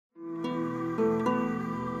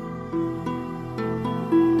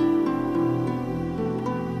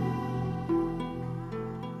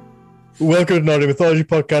Welcome to Nordic Mythology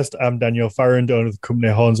Podcast. I'm Daniel Farrand, owner of the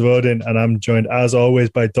company Horns of Odin, and I'm joined, as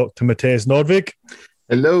always, by Dr. Matthias Nordvik.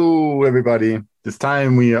 Hello, everybody. This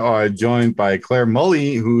time we are joined by Claire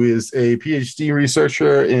Mully, who is a PhD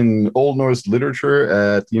researcher in Old Norse literature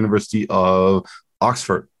at the University of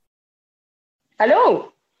Oxford.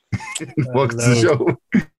 Hello. Welcome to the show.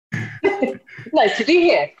 Nice to be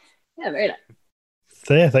here. Yeah, very nice.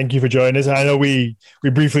 So, yeah, thank you for joining us. I know we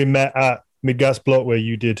briefly met at Midgårdsblot where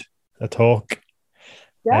you did a talk.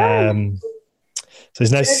 Yeah. So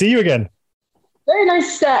it's nice to see you again. Very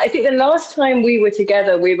nice. I think the last time we were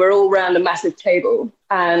together, we were all around a massive table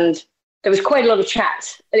and there was quite a lot of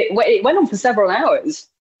chat. And it went on for several hours,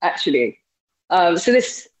 actually. So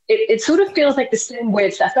it sort of feels like the same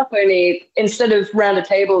weird setup, only instead of round a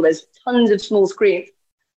table, there's tons of small screens.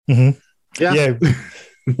 Mm-hmm. Yeah.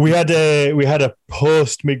 we had a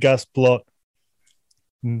post Midgårdsblot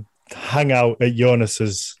hangout at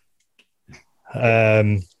Jonas's.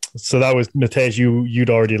 So that was Matthias. You'd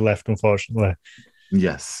already left, unfortunately.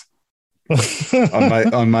 Yes.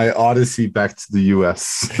 on my odyssey back to the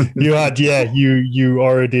US. You had, you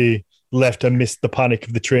already left and missed the panic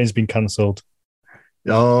of the trains being cancelled.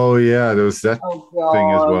 Oh yeah, there was that thing as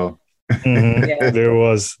well. Mm-hmm. Yeah. There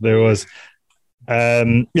was.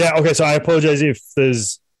 Okay. So I apologize if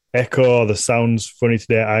there's echo or the sound's funny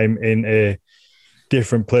today. I'm in a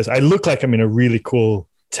different place. I look like I'm in a really cool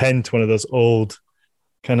tent, one of those old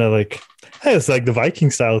kind of like, it's like the Viking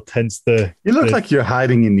style tents. You look like you're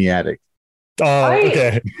hiding in the attic. Oh,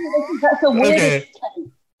 okay. That's the weirdest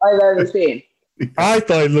tent I've ever seen. I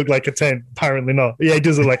thought it looked like a tent. Apparently not. Yeah, it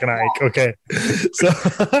does look like an attic. Okay.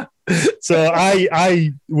 So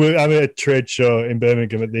I'm at a trade show in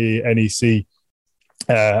Birmingham at the NEC.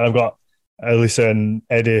 I've got Alyssa and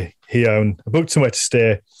Eddie here, and I booked somewhere to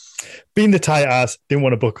stay. Being the tight ass, didn't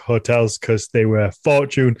want to book hotels because they were a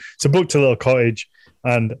fortune. So booked a little cottage,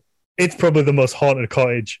 and it's probably the most haunted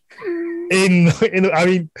cottage when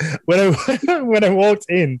I walked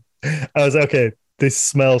in, I was like, okay, this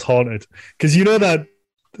smells haunted. Because you know that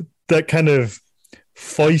kind of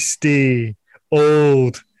feisty,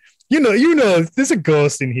 old, you know, there's a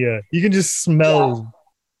ghost in here. You can just smell.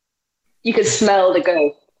 Yeah. You can smell the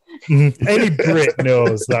ghost. Mm-hmm. Any Brit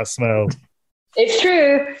knows that smell. It's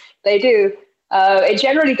true. They do. It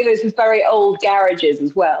generally goes with very old garages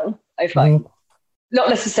as well, I find. Not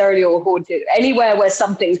necessarily all haunted. Anywhere where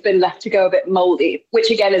something's been left to go a bit mouldy, which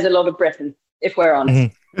again is a lot of Britain, if we're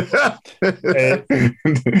honest. It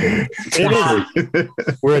is.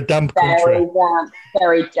 We're a damp country.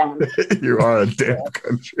 Very damp. You are a damp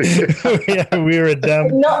country. Yeah, we're a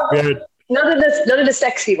damp. Not in a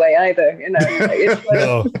sexy way either. You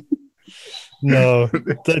know. No.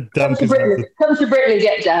 The damp come to Britain and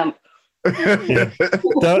get damp. Yeah.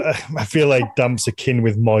 I feel like damp's akin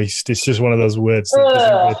with moist. It's just one of those words.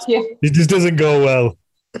 It just doesn't go well.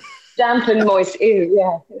 Damp and moist. Ew,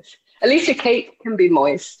 yeah. At least a cake can be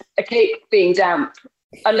moist. A cake being damp.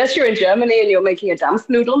 Unless you're in Germany and you're making a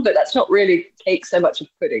Dampfnudeln, but that's not really cake so much as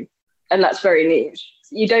pudding. And that's very niche.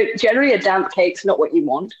 You don't, generally a damp cake's not what you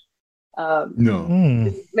want. No.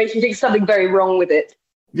 It makes you think something very wrong with it.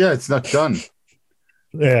 Yeah, it's not done.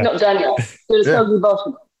 Yeah. Not done yet. So it's soggy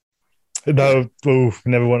bottom. No,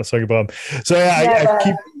 never want a soggy bottom. So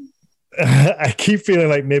I keep feeling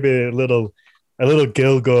like maybe a little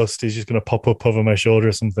girl ghost is just going to pop up over my shoulder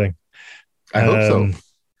or something. I hope so.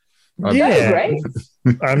 Yeah, great.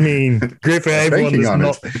 I mean, great for everyone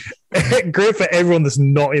that's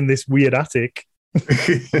not in this weird attic.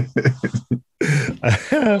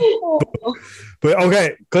 but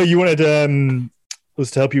okay, Claire, you wanted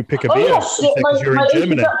us to help you pick a beer. Yes,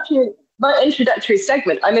 my introductory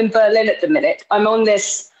segment. I'm in Berlin at the minute. I'm on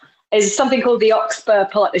this is something called the Oxford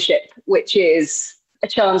Partnership, which is a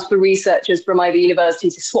chance for researchers from either university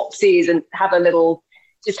to swap seas and have a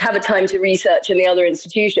time to research in the other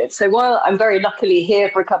institutions. So while I'm very luckily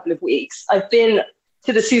here for a couple of weeks, I've been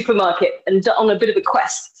to the supermarket and on a bit of a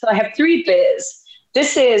quest. So I have 3 beers.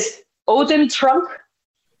 This is Odin Trunk.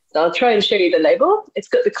 So I'll try and show you the label. It's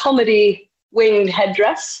got the comedy winged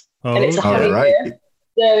headdress, and it's a honey beer.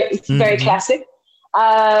 So it's very classic.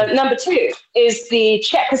 Number 2 is the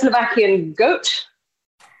Czechoslovakian goat,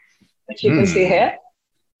 which you can see here.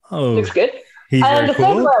 Oh, looks good. And the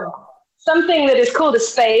third one, something that is called a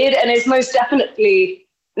spade and is most definitely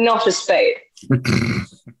not a spade. Look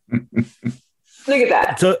at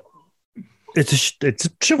that. So it's a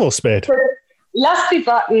shovel spade. Lass die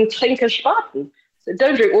Warten, trinke Spaten. So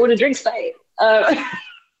don't drink water, drink spade.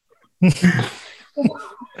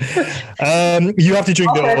 You have to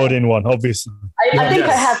drink the Odin one, obviously. I think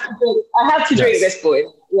I have to drink this, boy.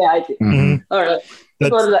 Yeah, I do. Mm-hmm. All right.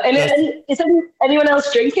 And is anyone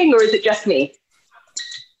else drinking, or is it just me?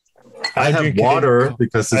 I have water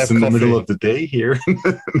because it's in the middle of the day here.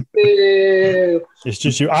 It's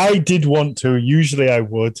just you. I did want to. Usually I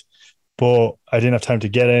would, but I didn't have time to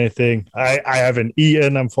get anything. I haven't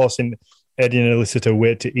eaten. I'm forcing Eddie and Alyssa to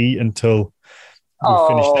wait to eat until we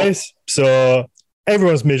finish this. So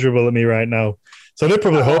everyone's miserable at me right now. So they're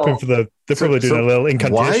probably hoping for they're probably doing a little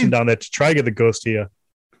incantation down there to try and get the ghost here.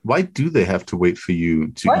 Why do they have to wait for you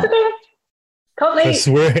to eat? I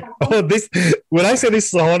swear. When I say this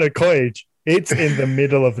is a haunted cottage, it's in the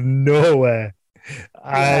middle of nowhere.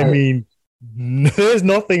 I mean, there's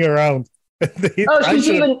nothing around. She's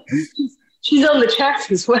on the chat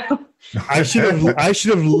as well. I should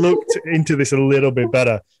have looked into this a little bit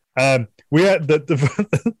better. We had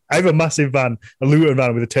I have a massive van, a Luton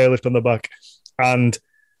van with a tail lift on the back, and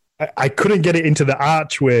I couldn't get it into the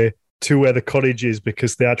archway to where the cottage is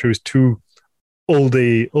because the archway was too old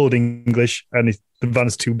English and the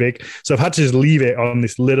van's too big. So I've had to just leave it on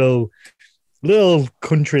this little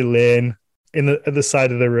country lane at the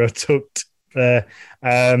side of the road, tucked there.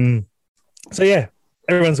 So yeah,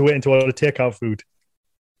 everyone's waiting to order takeout food.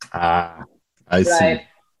 I see.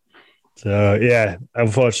 So yeah,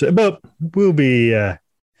 unfortunately, but we'll be.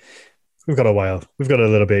 We've got a while. We've got a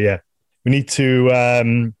little bit. Yeah, we need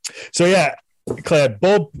to. So yeah, Claire,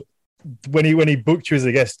 Bob, when he booked you as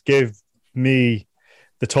a guest, gave me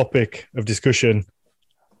the topic of discussion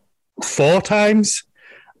 4 times,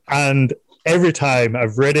 and every time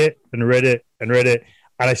I've read it and read it and read it,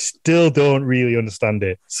 and I still don't really understand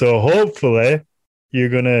it. So hopefully you're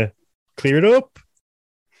gonna clear it up.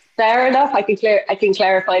 Fair enough. I can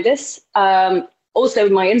clarify this. Also,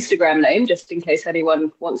 my Instagram name, just in case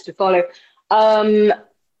anyone wants to follow.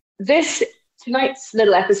 Tonight's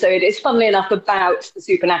little episode is, funnily enough, about the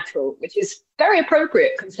supernatural, which is very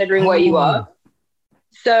appropriate considering where you are.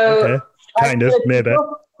 So, okay. Kind of, maybe.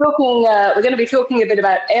 We're going to be talking a bit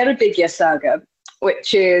about Eyrbyggja Saga,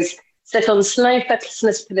 which is set on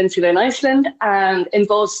Snæfellsnes Peninsula in Iceland and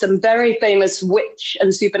involves some very famous witch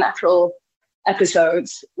and supernatural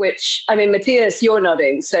episodes, which, I mean, Matthias, you're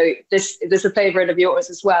nodding, so this is a favorite of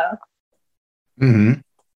yours as well. Mm-hmm.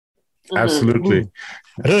 Absolutely. Ooh.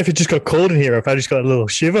 I don't know if it just got cold in here or if I just got a little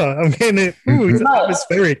shiver. I'm getting it. Ooh, it's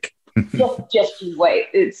atmospheric. Just you wait.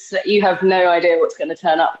 You have no idea what's going to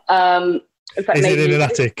turn up. In fact, is it in an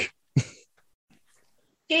attic?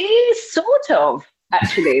 It is sort of,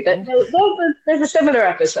 actually. There's a similar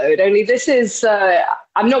episode, only this is...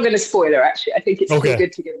 I'm not going to spoil her, actually. I think it's too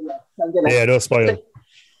good to give away. Yeah, don't spoil it.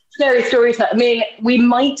 Scary story time. I mean, we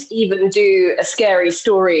might even do a scary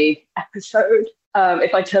story episode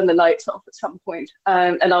if I turn the lights off at some point,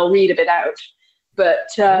 and I'll read a bit out. But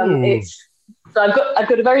I've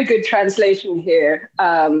got a very good translation here,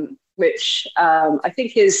 which I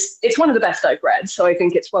think it's one of the best I've read, so I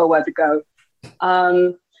think it's well worth a go.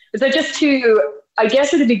 So I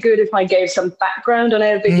guess it'd be good if I gave some background on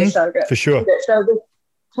Eyrbyggja Saga. For sure. So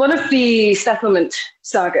it's one of the settlement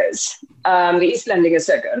sagas, the Íslendinga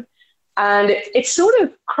Saga, and it sort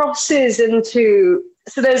of crosses into...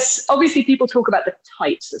 So there's obviously people talk about the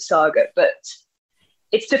types of saga, but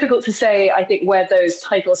it's difficult to say, I think, where those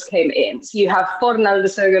titles came in. So you have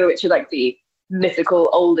Fornaldarsögur, which are like the mythical,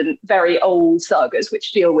 old and very old sagas,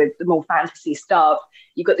 which deal with the more fantasy stuff.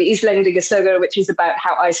 You've got the Íslendinga Saga, which is about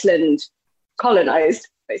how Iceland colonized,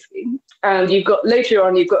 basically. And later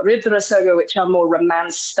on, you've got Riddarasögur Saga, which are more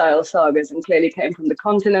romance-style sagas and clearly came from the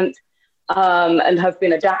continent and have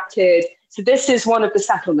been adapted. So this is one of the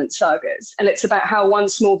settlement sagas, and it's about how one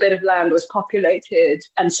small bit of land was populated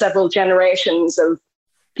and several generations of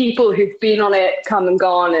people who've been on it come and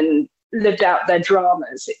gone and lived out their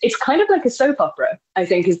dramas. It's kind of like a soap opera, I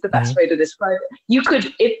think, is the best way to describe it.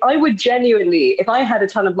 If I had a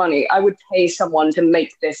ton of money, I would pay someone to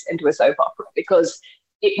make this into a soap opera because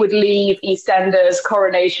it would leave EastEnders,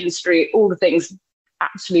 Coronation Street, all the things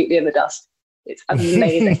absolutely in the dust. It's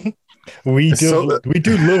amazing. We do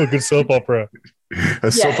love a good soap opera.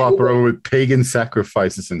 A soap opera with pagan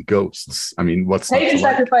sacrifices and ghosts. I mean, what's pagan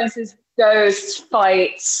sacrifices, ghosts,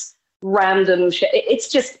 fights, random shit. It's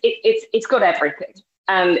just it's got everything,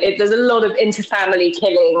 and there's a lot of interfamily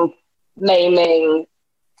killing, maiming,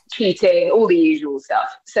 cheating, all the usual stuff.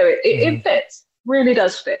 So it fits, really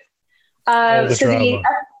does fit. All the drama.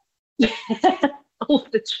 All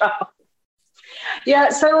the drama. Yeah,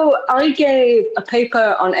 so I gave a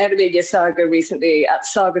paper on Eyrbyggja Saga recently at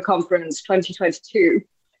Saga Conference 2022.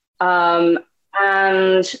 And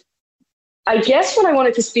I guess what I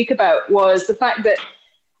wanted to speak about was the fact that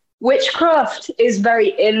witchcraft is very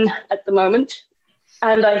in at the moment.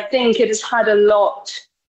 And I think it has had a lot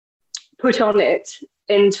put on it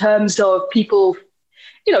in terms of people,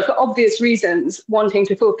 for obvious reasons, wanting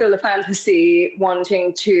to fulfill a fantasy,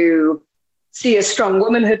 wanting to see a strong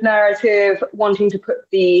womanhood narrative, wanting to put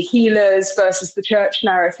the healers versus the church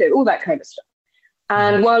narrative, all that kind of stuff.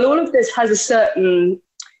 And while all of this has a certain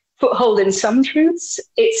foothold in some truths,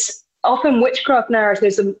 it's often witchcraft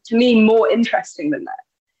narratives are, to me, more interesting than that,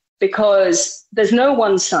 because there's no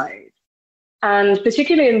one side. And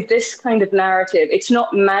particularly in this kind of narrative, it's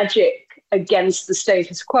not magic against the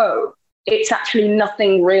status quo. It's actually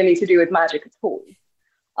nothing really to do with magic at all.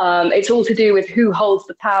 It's all to do with who holds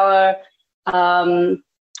the power.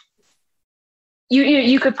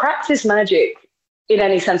 You could practice magic in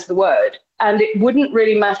any sense of the word, and it wouldn't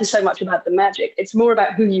really matter so much about the magic. It's more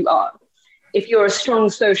about who you are. If you're a strong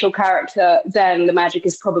social character, then the magic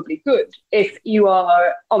is probably good. If you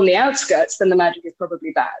are on the outskirts, then the magic is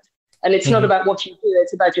probably bad. And it's not about what you do,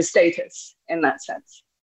 it's about your status in that sense.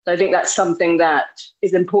 So I think that's something that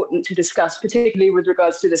is important to discuss, particularly with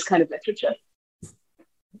regards to this kind of literature.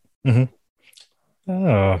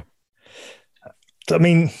 Oh. I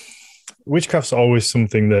mean, witchcraft's always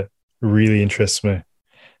something that really interests me.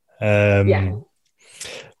 But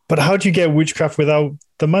how do you get witchcraft without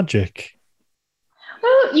the magic?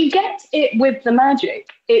 Well, you get it with the magic.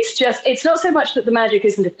 It's not so much that the magic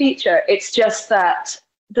isn't a feature, it's just that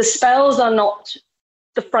the spells are not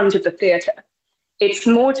the front of the theatre. It's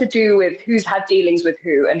more to do with who's had dealings with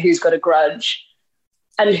who and who's got a grudge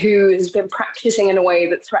and who has been practicing in a way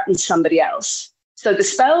that threatens somebody else. So the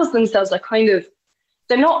spells themselves are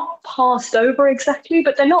they're not passed over exactly,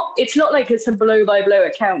 but it's not like it's a blow by blow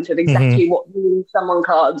account of exactly what means someone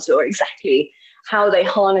cards or exactly how they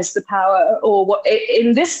harness the power or what.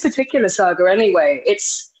 In this particular saga anyway,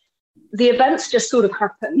 the events just sort of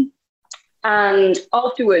happen. And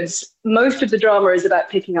afterwards, most of the drama is about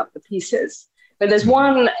picking up the pieces. But there's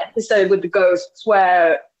one episode with the ghosts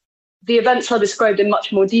where the events are described in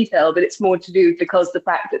much more detail, but it's more to do because the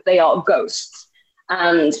fact that they are ghosts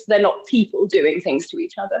and they're not people doing things to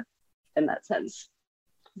each other in that sense.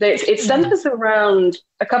 It centers around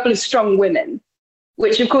a couple of strong women,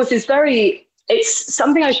 which of course it's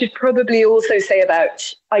something I should probably also say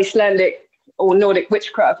about Icelandic or Nordic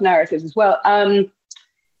witchcraft narratives as well.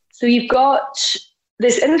 So you've got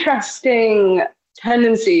this interesting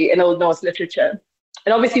tendency in Old Norse literature.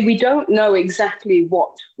 And obviously we don't know exactly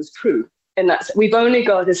what was true in that. We've only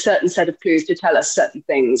got a certain set of clues to tell us certain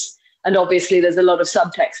things. And obviously there's a lot of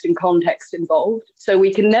subtext and context involved. So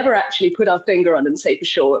we can never actually put our finger on and say for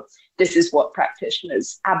sure, this is what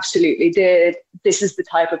practitioners absolutely did. This is the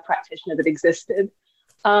type of practitioner that existed.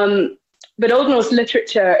 But Old Norse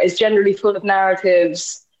literature is generally full of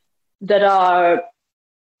narratives that are,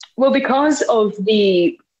 well, because of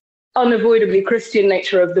the unavoidably Christian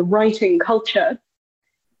nature of the writing culture,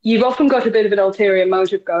 you've often got a bit of an ulterior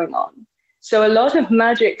motive going on. So a lot of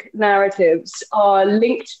magic narratives are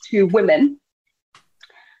linked to women.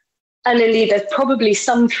 And indeed, there's probably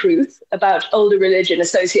some truth about older religion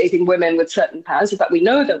associating women with certain powers. In fact, we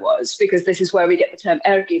know there was, because this is where we get the term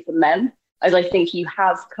ergi for men, as I think you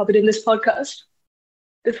have covered in this podcast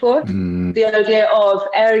before. The idea of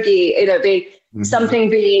ergi, something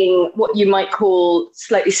being what you might call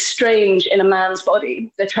slightly strange in a man's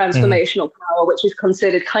body, the transformational power, which is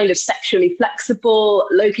considered kind of sexually flexible.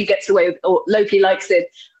 Loki gets away with, or Loki likes it.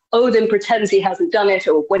 Odin pretends he hasn't done it,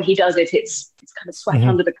 or when he does it, it's kind of swept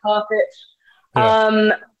under the carpet.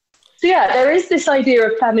 So there is this idea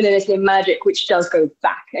of femininity in magic, which does go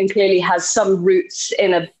back and clearly has some roots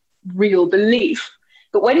in a real belief.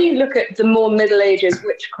 But when you look at the more Middle Ages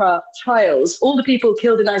witchcraft trials, all the people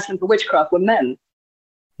killed in Iceland for witchcraft were men.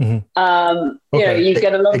 You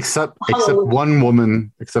get a lot except one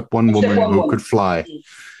woman who could fly.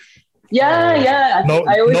 Yeah. Not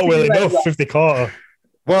well enough, 50 Carter.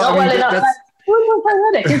 Well, not enough.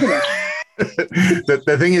 That's isn't it?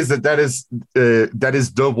 The thing is that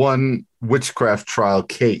is the one witchcraft trial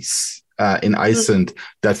case in Iceland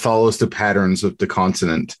that follows the patterns of the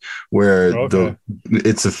continent, where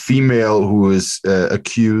it's a female who is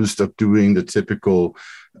accused of doing the typical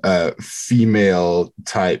female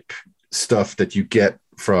type stuff that you get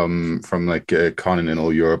from like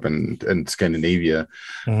continental Europe and Scandinavia,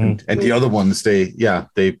 and the other ones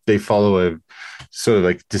they follow a sort of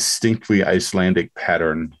like distinctly Icelandic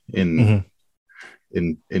pattern in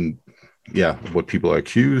what people are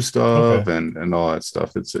accused of and all that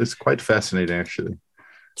stuff. It's quite fascinating actually.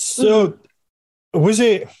 So was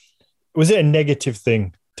it a negative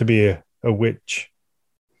thing to be a witch?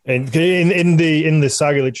 And in the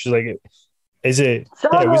saga literature, like, is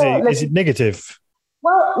it negative?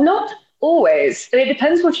 Well, not always. It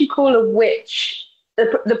depends what you call a witch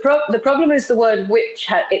the problem is the word witch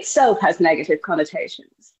itself has negative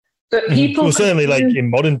connotations. But people certainly like in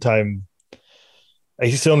modern time,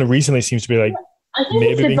 it only recently seems to be like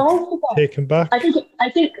maybe being taken back. I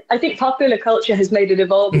think popular culture has made it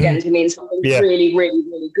evolve again to mean something really, really,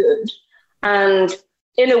 really good. And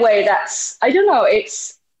in a way, that's, I don't know.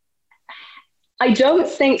 I don't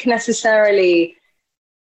think necessarily.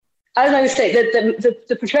 As I would say,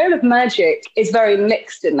 the portrayal of magic is very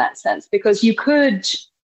mixed in that sense, because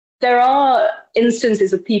there are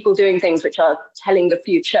instances of people doing things which are telling the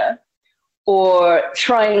future or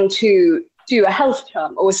trying to do a health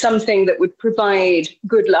charm or something that would provide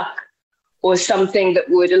good luck or something that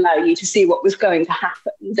would allow you to see what was going to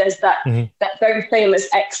happen. There's that very famous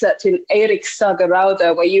excerpt in Eirik Saga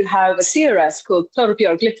Rauda where you have a seeress called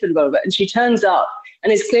Torbjörg Glittervölva, and she turns up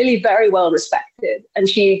and is clearly very well respected. And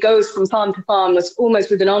she goes from farm to farm almost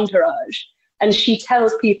with an entourage. And she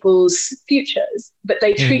tells people's futures, but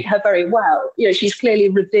they treat her very well. You know, she's clearly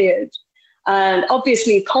revered. And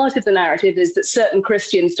obviously part of the narrative is that certain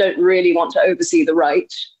Christians don't really want to oversee the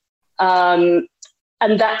rite. And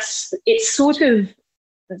it's sort of,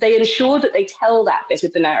 they ensure that they tell that bit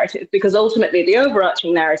of the narrative, because ultimately the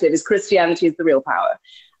overarching narrative is Christianity is the real power.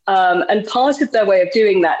 And part of their way of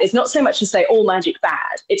doing that is not so much to say all magic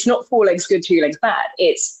bad. It's not 4 legs good, 2 legs bad.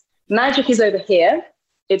 It's magic is over here.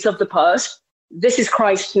 It's of the past. This is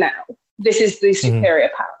Christ now. This is the superior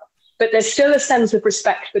power. But there's still a sense of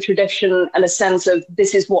respect for tradition and a sense of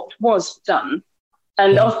this is what was done.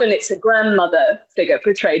 And often it's a grandmother figure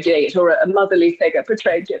portrayed doing it or a motherly figure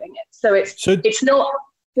portrayed doing it. So it's not,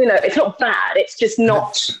 it's not bad. It's just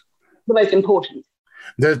not the most important.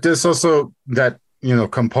 There's also that,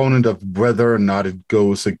 component of whether or not it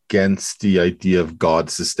goes against the idea of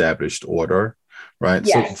God's established order, right?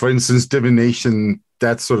 Yes. So, for instance, divination,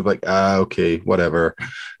 that's sort of like, okay, whatever,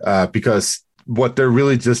 because what they're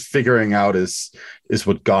really just figuring out is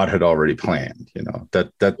what God had already planned.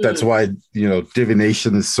 That's why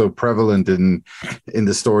divination is so prevalent in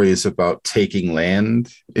the stories about taking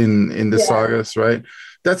land in the sagas, right?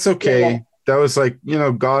 That's okay. Yeah. That was like,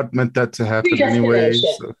 God meant that to happen anyway.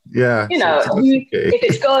 So, yeah. If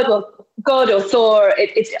it's God or Thor,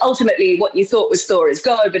 it's ultimately what you thought was Thor is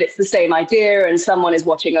God, but it's the same idea and someone is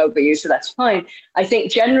watching over you. So that's fine. I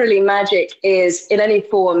think generally magic is in any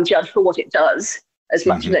form judged for what it does as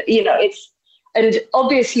much as and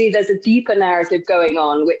obviously there's a deeper narrative going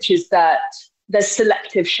on, which is that there's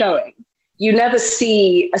selective showing. You never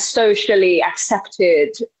see a socially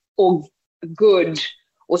accepted or good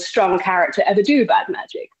or strong character ever do bad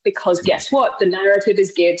magic, because guess what? The narrative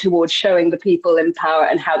is geared towards showing the people in power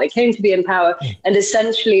and how they came to be in power and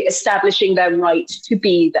essentially establishing their right to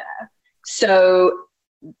be there. So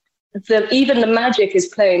even the magic is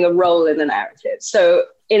playing a role in the narrative. So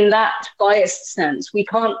in that biased sense, we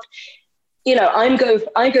can't, I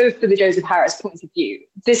go for the Joseph Harris point of view.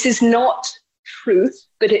 This is not truth,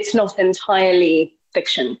 but it's not entirely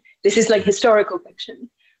fiction. This is like historical fiction.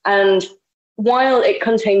 And while it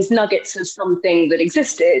contains nuggets of something that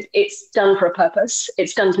existed, it's done for a purpose.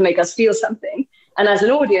 It's done to make us feel something. And as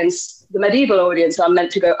an audience, the medieval audience are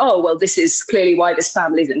meant to go, oh, well, this is clearly why this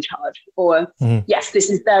family's in charge. Or, yes,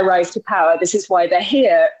 this is their rise to power. This is why they're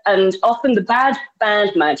here. And often the bad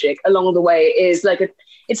magic along the way is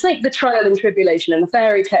it's like the trial and tribulation in a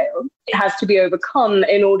fairy tale. It has to be overcome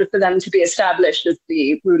in order for them to be established as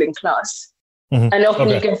the ruling class. And often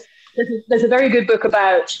there's a very good book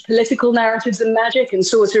about political narratives and magic and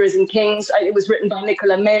sorcerers and kings. It was written by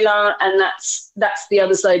Nicolas Mélin, and that's the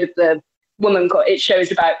other side of the woman. It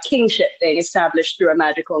shows about kingship being established through a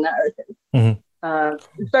magical narrative.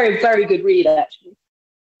 Very, very good read, actually.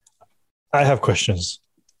 I have questions.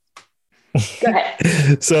 Go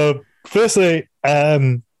ahead. So, firstly,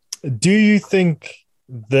 do you think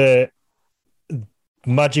that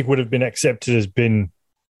magic would have been accepted as being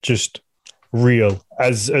just real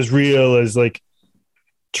as like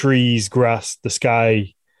trees, grass, the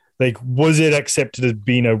sky? Like, was it accepted as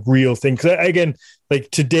being a real thing? Because again,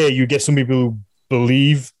 like today, you get some people who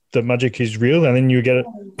believe that magic is real, and then you get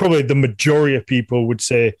probably the majority of people would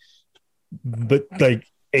say, but like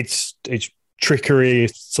it's trickery,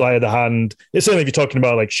 it's sleight of the hand. It's certainly if you're talking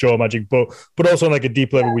about like show magic, but also on like a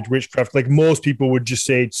deep level with witchcraft, like most people would just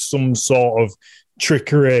say it's some sort of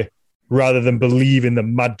trickery rather than believing that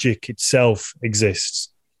magic itself exists.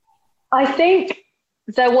 I think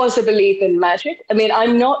there was a belief in magic. I mean,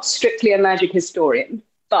 I'm not strictly a magic historian,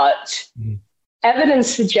 but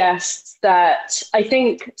evidence suggests that I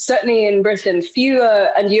think certainly in Britain,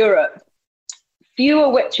 and Europe, fewer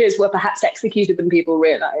witches were perhaps executed than people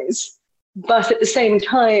realize. But at the same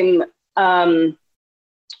time,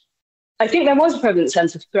 I think there was a prevalent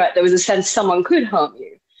sense of threat. There was a sense someone could harm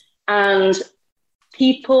you. And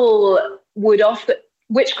people would often,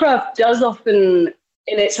 witchcraft does often,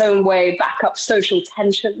 in its own way, back up social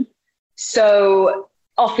tension. So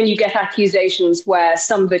often you get accusations where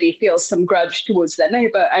somebody feels some grudge towards their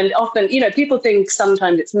neighbor. And often, people think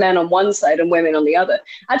sometimes it's men on one side and women on the other.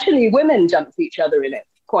 Actually, women dump each other in it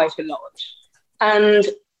quite a lot. And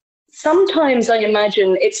sometimes I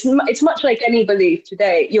imagine it's much like any belief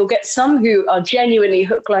today. You'll get some who are genuinely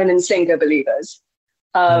hook, line, and sinker believers.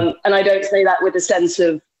 And I don't say that with a sense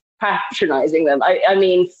of patronizing them. I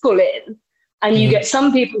mean full in. And you get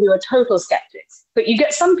some people who are total skeptics. But you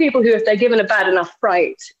get some people who, if they're given a bad enough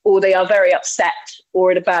fright, or they are very upset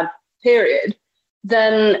or in a bad period,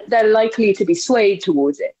 then they're likely to be swayed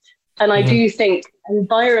towards it. And I do think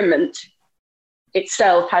environment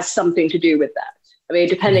itself has something to do with that. I mean,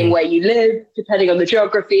 depending where you live, depending on the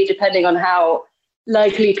geography, depending on how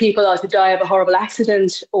likely people are to die of a horrible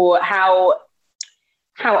accident, or how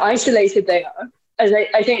isolated they are. As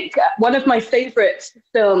I think one of my favorite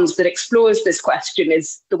films that explores this question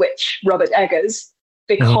is The Witch, Robert Eggers,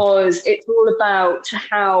 because it's all about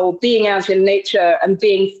how being out in nature and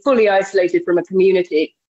being fully isolated from a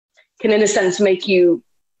community can, in a sense, make you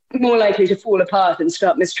more likely to fall apart and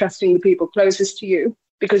start mistrusting the people closest to you,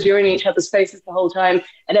 because you're in each other's faces the whole time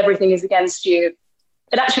and everything is against you.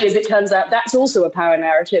 And actually, as it turns out, that's also a power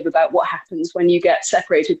narrative about what happens when you get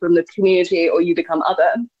separated from the community or you become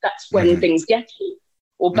other. That's when things get you,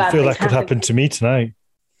 or bad things I feel that could happen to me tonight.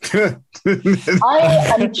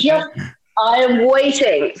 I am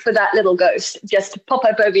waiting for that little ghost just to pop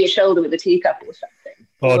up over your shoulder with a teacup or something.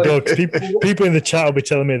 Oh, no, people in the chat will be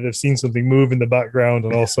telling me they've seen something move in the background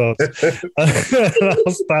and all sorts. Okay.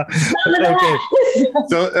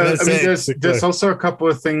 So, there's also a couple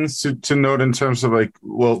of things to note in terms of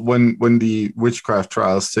when the witchcraft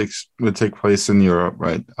trials would take place in Europe,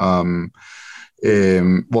 right?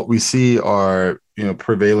 What we see are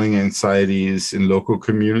prevailing anxieties in local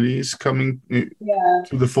communities coming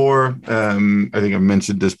to the fore. I think I've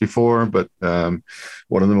mentioned this before, but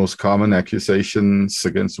one of the most common accusations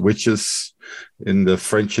against witches in the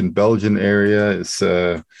French and Belgian area is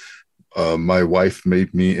my wife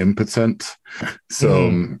made me impotent. So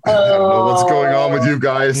I don't know what's going on with you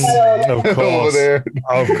guys over there.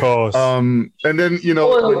 Of course. And then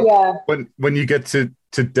when you get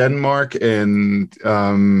to Denmark and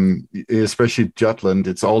especially Jutland,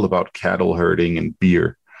 it's all about cattle herding and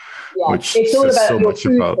beer, which it's all about so much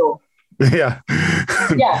about. Yeah.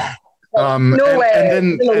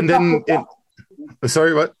 Norway.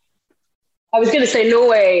 Sorry, what? I was going to say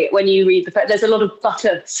Norway. When you read there's a lot of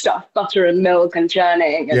butter and milk and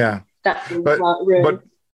churning. And but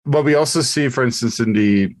what we also see, for instance, in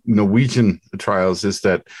the Norwegian trials, is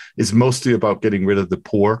that it's mostly about getting rid of the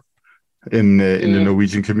poor in the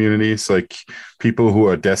Norwegian communities, like people who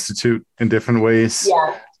are destitute in different ways.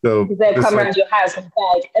 Yeah. So they'll come around your house and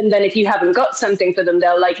beg, and then if you haven't got something for them,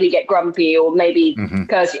 they'll likely get grumpy or maybe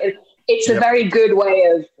curse you. It's a very good way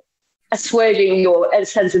of assuaging your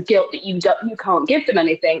sense of guilt that you can't give them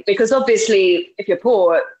anything, because obviously if you're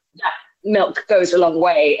poor, that milk goes a long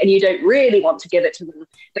way and you don't really want to give it to them.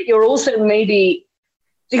 But you're also maybe,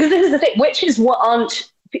 because this is the thing,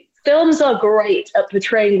 films are great at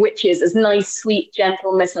portraying witches as nice, sweet,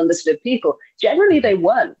 gentle, misunderstood people. Generally, they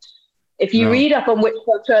weren't. If you read up on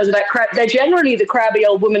witchcraft trials about they're generally the crabby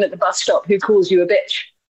old woman at the bus stop who calls you a bitch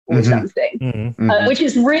or something, which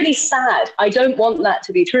is really sad. I don't want that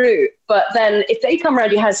to be true. But then if they come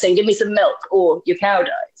around your house saying, give me some milk or your cow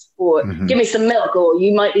dies, or give me some milk or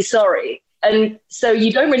you might be sorry. And so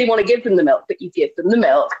you don't really want to give them the milk, but you give them the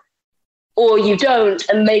milk. Or you don't,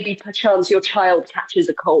 and maybe perchance your child catches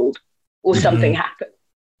a cold or something happens.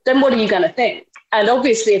 Then what are you going to think? And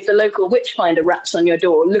obviously, if the local witch finder raps on your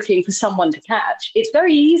door looking for someone to catch, it's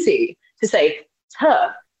very easy to say, it's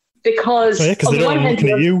her. Because they don't look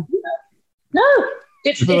at you. No,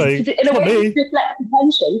 it's in a way to deflect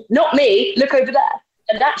attention. Not me, look over there.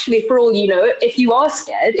 And actually, for all you know, if you are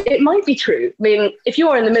scared, it might be true. I mean, if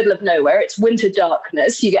you're in the middle of nowhere, it's winter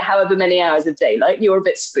darkness, you get however many hours of daylight, you're a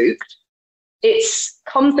bit spooked. It's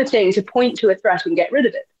comforting to point to a threat and get rid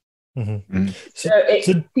of it. So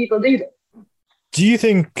people do this. Do you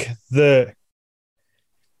think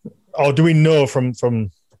or do we know from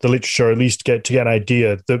the literature, at least to get an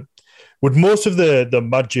idea, that would most of the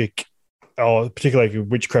magic, or particularly like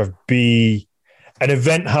witchcraft, be an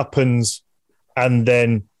event happens and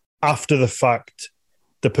then after the fact,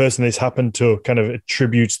 the person this happened to kind of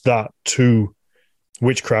attributes that to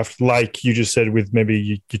witchcraft, like you just said with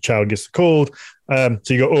maybe your child gets a cold, so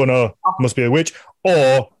you go, oh no, must be a witch?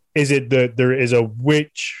 Or is it that there is a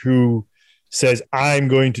witch who says, I'm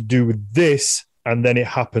going to do this, and then it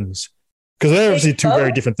happens. Because they're obviously two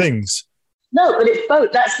very different things. No, but it's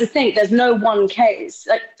both. That's the thing. There's no one case.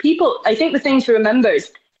 Like people, I think the thing to remember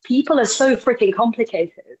is people are so freaking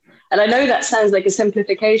complicated. And I know that sounds like a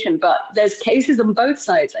simplification, but there's cases on both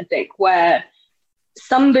sides, I think, where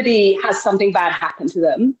somebody has something bad happen to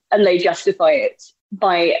them and they justify it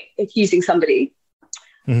by accusing somebody.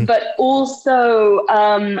 Mm-hmm. But also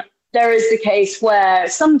there is the case where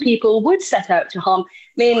some people would set out to harm. I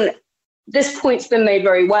mean, this point's been made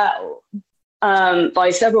very well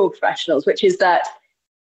by several professionals, which is that,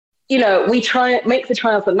 you know, we try and make the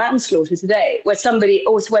trial for manslaughter today, where somebody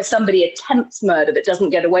attempts murder but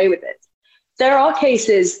doesn't get away with it. There are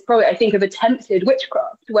cases, probably I think, of attempted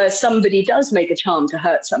witchcraft, where somebody does make a charm to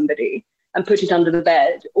hurt somebody and put it under the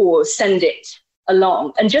bed or send it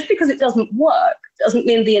along. And just because it doesn't work doesn't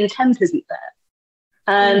mean the intent isn't there.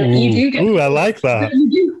 And you do get I like that.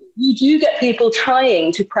 You do get people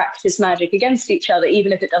trying to practice magic against each other,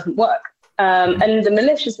 even if it doesn't work. And the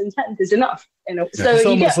malicious intent is enough. You know? So it's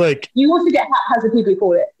almost like you also get haphazardly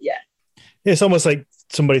people it. Yeah. It's almost like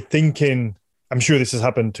somebody thinking, I'm sure this has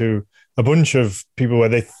happened to a bunch of people where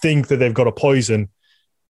they think that they've got a poison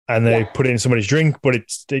and they put it in somebody's drink, but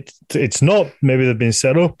it's not. Maybe they've been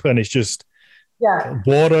set up and it's just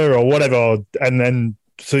water or whatever. And then,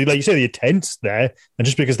 so like you say, the intent's there, and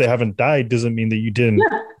just because they haven't died doesn't mean that you didn't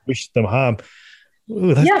wish them harm.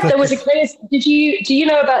 Ooh, there was a case. Do you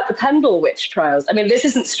know about the Pendle witch trials? I mean, this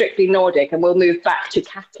isn't strictly Nordic, and we'll move back to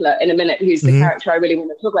Katla in a minute, who's the character I really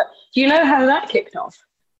want to talk about. Do you know how that kicked off?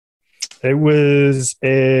 It was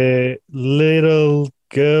a little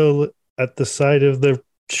girl at the side of the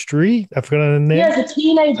street. I forgot her name. Yeah, it's a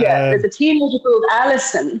teenager. There's a teenager called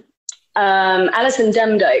Alison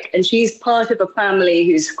Demdike, and she's part of a family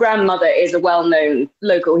whose grandmother is a well-known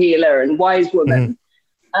local healer and wise woman.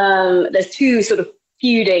 There's two sort of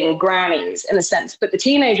feuding grannies in a sense, but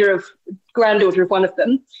the granddaughter of one of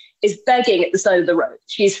them is begging at the side of the road.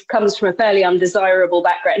 She comes from a fairly undesirable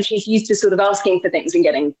background. She's used to sort of asking for things and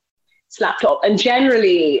getting slapped off. And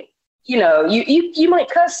generally, you know, you might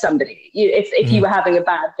curse somebody if you were having a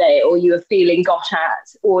bad day or you were feeling got at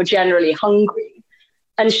or generally hungry.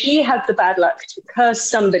 And she had the bad luck to curse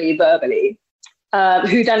somebody verbally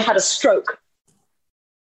who then had a stroke.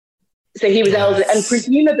 So he was elderly,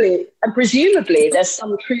 and presumably there's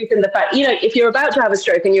some truth in the fact, you know, if you're about to have a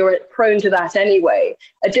stroke and you're prone to that anyway,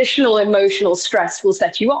 additional emotional stress will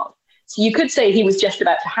set you off. So you could say he was just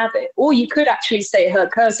about to have it, or you could actually say her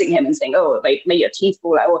cursing him and saying, oh, may your teeth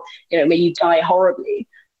fall out, or, you know, may you die horribly.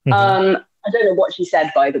 I don't know what she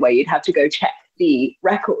said, by the way. You'd have to go check the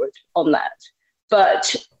record on that.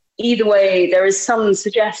 But either way, there is some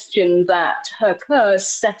suggestion that her curse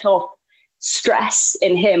set off stress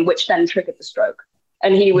in him, which then triggered the stroke.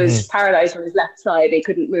 And he was paralyzed on his left side. He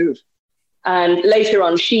couldn't move. And later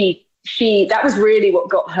on, she that was really what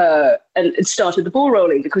got her and started the ball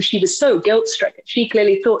rolling, because she was so guilt-stricken. She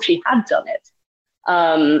clearly thought she had done it.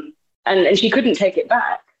 And she couldn't take it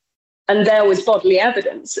back. And there was bodily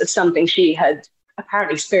evidence of something she had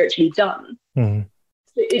apparently spiritually done.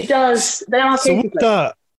 It does. They are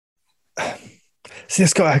capable. So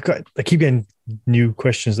see, I keep getting new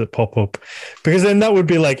questions that pop up, because then that would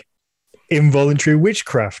be like involuntary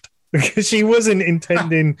witchcraft, because she wasn't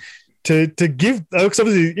intending to give. Because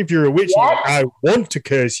obviously, if you're a witch, you're like, I want to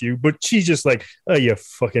curse you, but she's just like, oh, you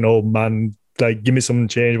fucking old man, like give me some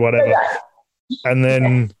change, whatever. And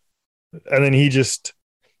then he just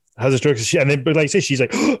has a stroke, but like I say, she's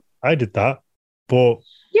like, oh, I did that, but.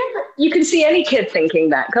 You can see any kid thinking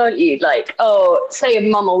that, can't you? Like, oh, say a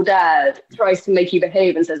mum or dad tries to make you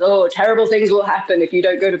behave and says, oh, terrible things will happen if you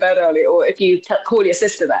don't go to bed early, or if you call your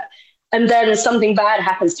sister that. And then something bad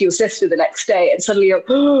happens to your sister the next day, and suddenly you're,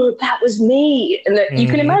 oh, that was me. And you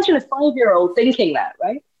can imagine a 5-year-old thinking that,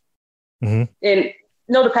 right?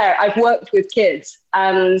 Not a parent. I've worked with kids,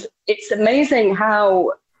 and it's amazing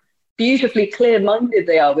how beautifully clear-minded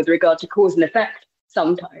they are with regard to cause and effect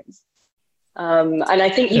sometimes. And I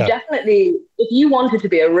think you definitely, if you wanted to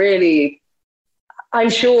be I'm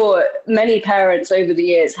sure many parents over the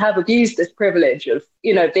years have abused this privilege of,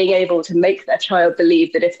 you know, being able to make their child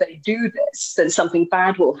believe that if they do this, then something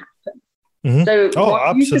bad will happen. So,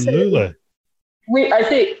 absolutely. I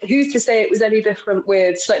think, who's to say it was any different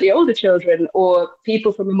with slightly older children or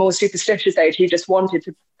people from a more superstitious age who just wanted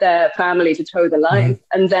their family to toe the line.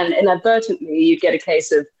 And then inadvertently you'd get a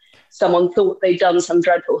case of someone thought they'd done some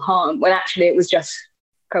dreadful harm when actually it was just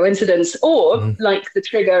coincidence, or like the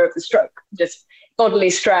trigger of the stroke, just bodily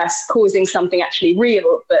stress causing something actually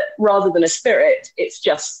real, but rather than a spirit, it's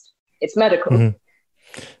medical.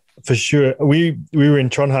 for sure. We were in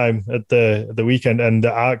Trondheim at the weekend, and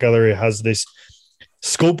the art gallery has this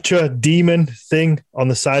sculpture demon thing on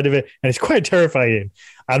the side of it, and it's quite terrifying.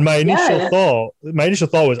 And my initial thought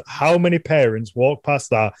was, how many parents walk past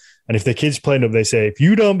that, and if their kid's playing up, they say, if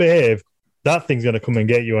you don't behave, that thing's going to come and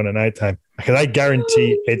get you on a nighttime. Because I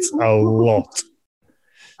guarantee it's a lot.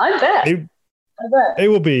 I bet.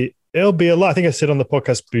 It'll be a lot. I think I said on the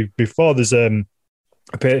podcast before, there's a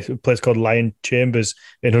place called Lion Chambers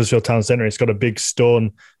in Huddersfield Town Centre. It's got a big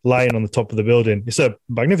stone lion on the top of the building. It's a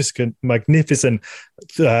magnificent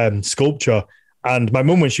sculpture. And my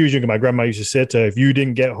mum, when she was younger, my grandma used to say to her, if you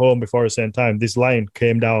didn't get home before a certain time, this lion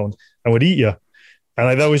came down and would eat you.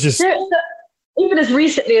 And that was just... Even as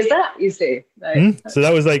recently as that, you see. So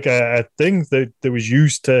that was like a thing that was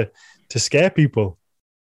used to scare people.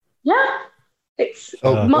 Yeah. It's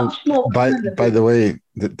much more... By the way,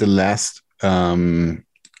 the last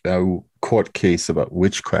court case about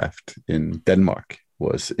witchcraft in Denmark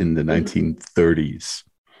was in the 1930s.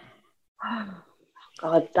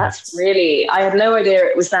 God, that's really... I had no idea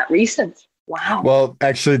it was that recent. Wow. Well,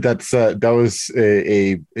 actually, that was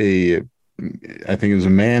a I think it was a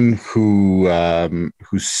man who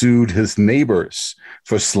sued his neighbors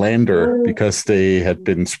for slander because they had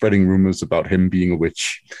been spreading rumors about him being a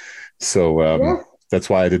witch. So that's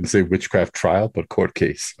why I didn't say witchcraft trial, but court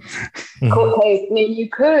case. Court case. I mean, you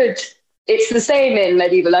could... It's the same in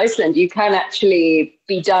medieval Iceland. You can actually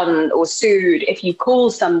be done or sued if you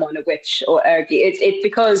call someone a witch or ergi. It's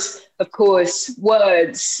because, of course,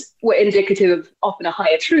 words were indicative of often a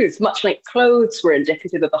higher truth, much like clothes were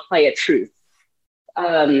indicative of a higher truth.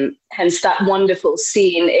 Hence that wonderful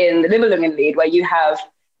scene in the Nibelungenlied where you have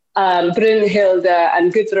Brunhilde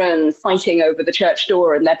and Gudrun fighting over the church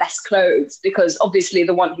door in their best clothes, because obviously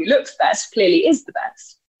the one who looks best clearly is the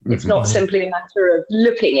best. It's not simply a matter of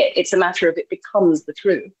looking it; it's a matter of it becomes the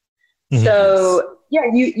truth. So yeah,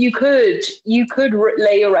 you could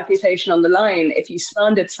lay your reputation on the line if you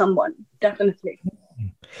slandered someone, definitely.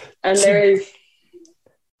 And there is.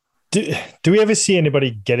 Do we ever see anybody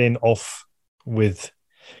getting off with?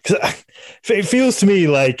 Because it feels to me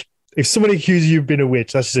like if somebody accuses you of being a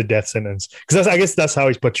witch, that's just a death sentence. Because I guess that's how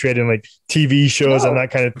it's portrayed in like TV shows and that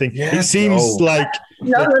kind of thing. Yeah, it seems like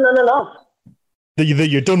no. That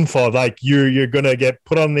you're done for. Like you're gonna get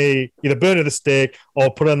put on either burn at the stake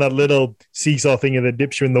or put on that little seesaw thing that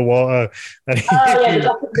dips you in the water. And the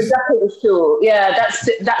ducking stool. Yeah,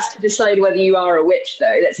 that's to decide whether you are a witch,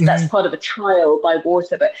 though. That's part of a trial by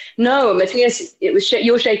water. But no, Matthias, it was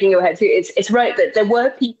you're shaking your head too. It's right that there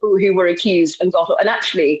were people who were accused and got off, and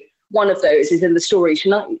actually one of those is in the story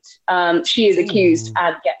tonight. She is accused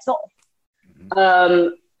and gets off.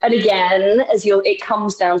 And again, it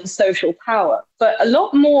comes down to social power. But a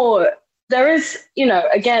lot more, there is,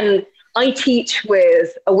 again, I teach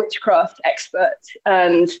with a witchcraft expert,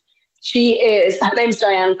 and her name's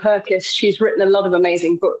Diane Purkis. She's written a lot of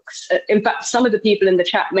amazing books. In fact, some of the people in the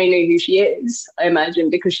chat may know who she is, I imagine,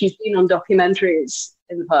 because she's been on documentaries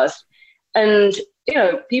in the past. And,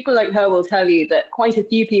 people like her will tell you that quite a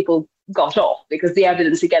few people got off because the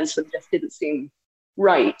evidence against them just didn't seem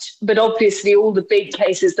right. But obviously all the big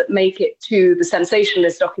cases that make it to the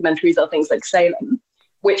sensationalist documentaries are things like Salem,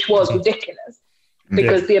 which was ridiculous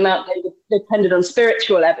because the amount they depended on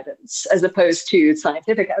spiritual evidence as opposed to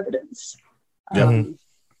scientific evidence.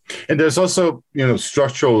 And there's also,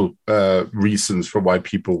 structural reasons for why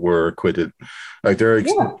people were acquitted. Like there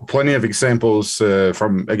are plenty of examples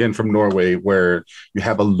from Norway where you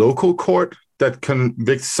have a local court that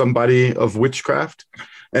convicts somebody of witchcraft.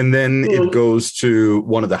 And then it goes to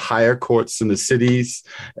one of the higher courts in the cities,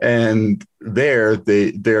 and they're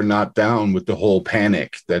not down with the whole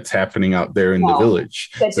panic that's happening out there in the village.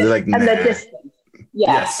 So they're like, nah. And they're distant.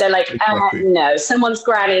 Yes, they're like, exactly. No, someone's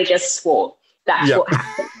granny just swore. That's what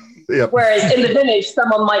happened. Whereas in the village,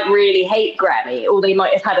 someone might really hate granny, or they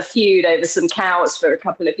might have had a feud over some cows for a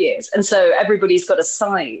couple of years, and so everybody's got a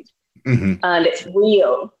side, and it's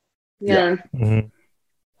real. Yeah.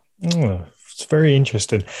 Oh. It's very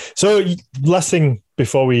interesting. So last thing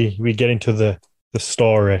before we get into the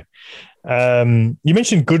story, you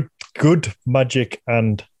mentioned good magic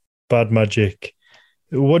and bad magic.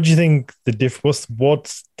 What do you think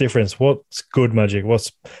what's difference? What's good magic?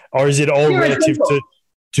 Or is it all relative to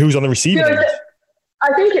who's on the receiving end?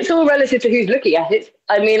 I think it's all relative to who's looking at it.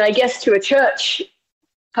 I mean, I guess to a church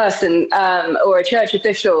person or a church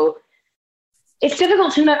official, it's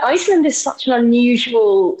difficult to know. Iceland is such an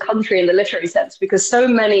unusual country in the literary sense because so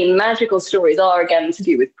many magical stories are, again, to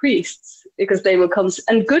do with priests because they were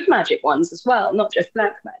and good magic ones as well, not just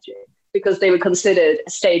black magic, because they were considered a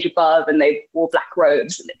stage above and they wore black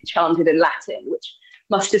robes and they chanted in Latin, which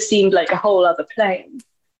must have seemed like a whole other plane.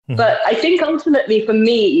 Mm-hmm. But I think ultimately for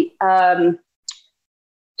me,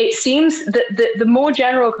 it seems that the more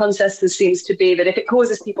general consensus seems to be that if it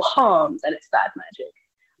causes people harm, then it's bad magic.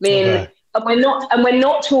 I mean, and we're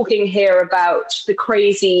not talking here about the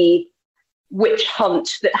crazy witch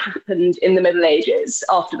hunt that happened in the Middle Ages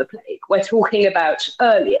after the plague. We're talking about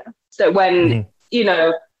earlier. So when,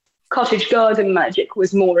 cottage garden magic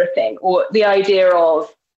was more a thing, or the idea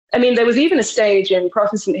of, I mean, there was even a stage in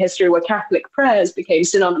Protestant history where Catholic prayers became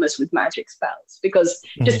synonymous with magic spells because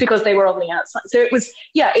they were on the outside. So it was,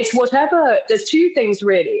 it's whatever, there's two things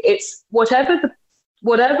really. It's whatever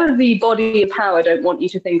the body of power don't want you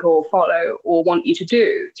to think or follow or want you to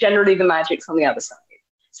do, generally the magic's on the other side.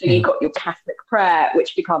 So you've got your Catholic prayer,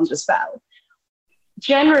 which becomes a spell.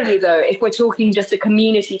 Generally, though, if we're talking just a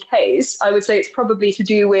community case, I would say it's probably to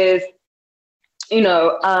do with,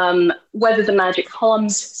 whether the magic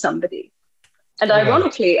harms somebody. And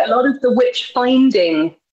ironically, a lot of the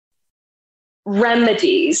witch-finding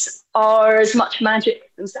remedies are as much magic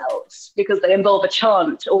themselves because they involve a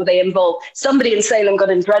chant, or they involve somebody in Salem got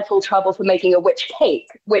in dreadful trouble for making a witch cake,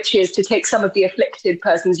 which is to take some of the afflicted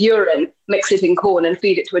person's urine, mix it in corn and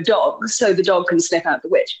feed it to a dog so the dog can sniff out the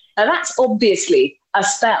witch. Now that's obviously a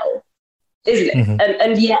spell, isn't it? Mm-hmm.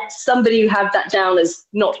 And yet somebody who had that down as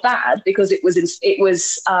not bad because it was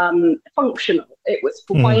functional. It was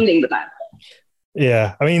for finding the bad.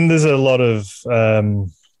 Yeah, I mean, there's a lot of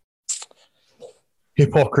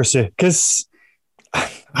hypocrisy, because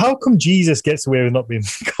how come Jesus gets away with not being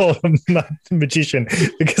called a magician?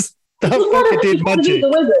 Because that fucker did magic.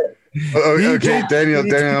 Okay, Daniel,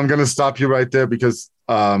 I'm going to stop you right there because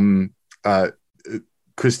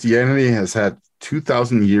Christianity has had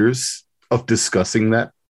 2,000 years of discussing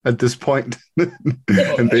that at this point.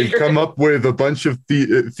 And they've come up with a bunch of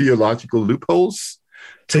theological loopholes.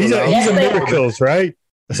 So he's a miracles, right?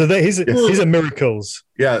 So he's a miracles.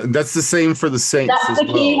 Yeah, that's the same for the saints. That's the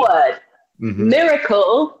key word. Mm-hmm.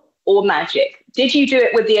 Miracle or magic. Did you do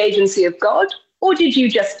it with the agency of God, or did you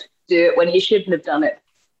just do it when you shouldn't have done it?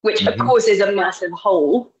 Which, of course, is a massive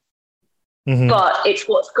hole. Mm-hmm. But it's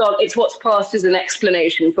what's passed as an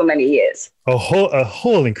explanation for many years. A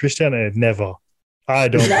hole in Christianity? Never. I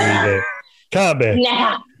don't believe it. Can't be.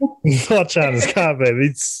 Nah. Not a chance. Can't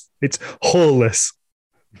be. It's holeless.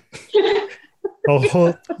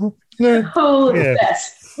 Holeless.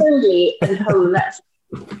 Holy and holeless.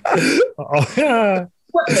 Okay.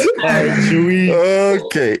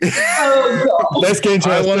 Oh God. Let's get into.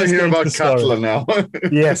 I want to hear about Katla now.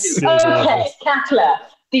 Yes. Okay, Katla,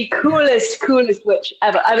 the coolest witch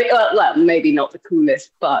ever. I mean, well, maybe not the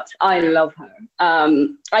coolest, but I love her.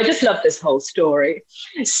 I just love this whole story.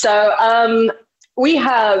 So we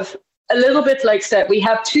have a little bit like said, we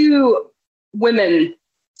have two women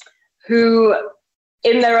who,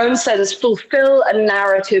 in their own sense, fulfill a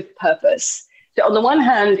narrative purpose. So on the one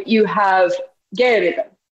hand, you have Geirrida,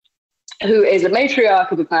 who is a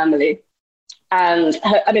matriarch of a family. And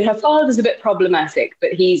her father's a bit problematic,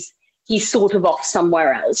 but he's sort of off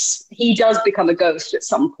somewhere else. He does become a ghost at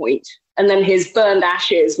some point, and then his burned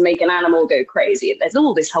ashes make an animal go crazy. And there's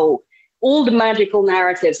all the magical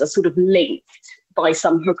narratives are sort of linked by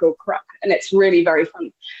some hook or crook, and it's really very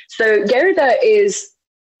fun. So Geirrida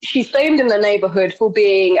she's famed in the neighborhood for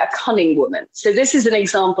being a cunning woman. So this is an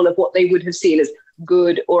example of what they would have seen as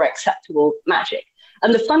good or acceptable magic.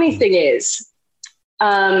 And the funny thing is,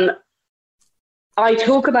 I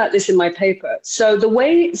talk about this in my paper. So the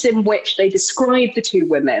ways in which they describe the two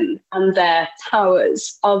women and their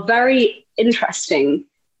towers are very interesting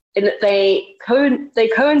in that they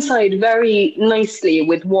coincide very nicely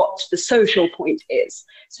with what the social point is.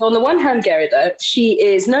 So on the one hand, Geirrida, she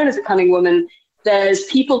is known as a cunning woman. There's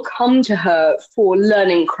people come to her for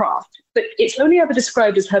learning craft, but it's only ever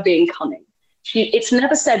described as her being cunning. It's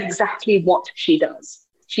never said exactly what she does.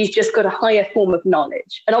 She's just got a higher form of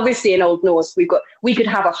knowledge. And obviously in Old Norse, we could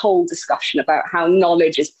have a whole discussion about how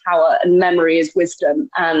knowledge is power and memory is wisdom.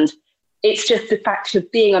 And it's just the fact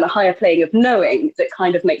of being on a higher plane of knowing that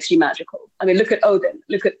kind of makes you magical. I mean, look at Odin,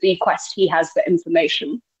 look at the quest he has for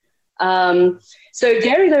information. So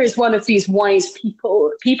Geirrida is one of these wise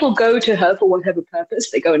people. People go to her for whatever purpose.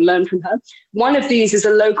 They go and learn from her. One of these is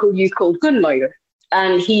a local youth called Gunnlaugur,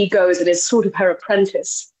 and he goes and is sort of her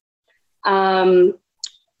apprentice. And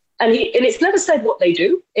it's never said what they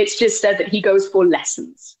do. It's just said that he goes for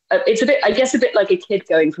lessons. It's a bit like a kid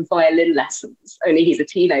going for violin lessons, only he's a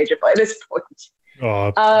teenager by this point.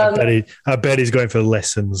 Oh, I bet he's going for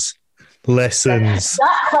lessons. This comes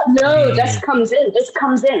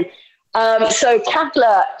in. So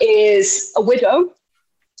Katla is a widow,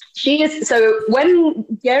 She is, so when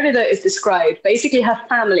Gerda is described, basically her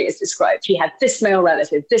family is described. She had this male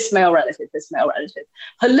relative, this male relative, this male relative.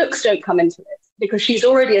 Her looks don't come into it because she's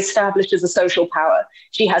already established as a social power.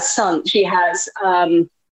 She has sons. She has,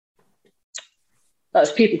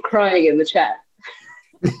 there's people crying in the chat.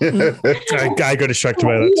 I got distracted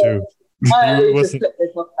by that too.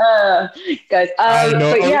 Guys,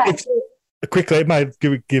 know. but yeah. Quickly, I might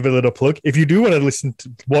give a little plug. If you do want to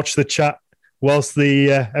watch the chat whilst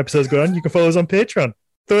the episode's going on, you can follow us on Patreon.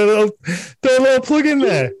 Throw a little plug in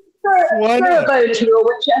there. Why not? Throw a bone to your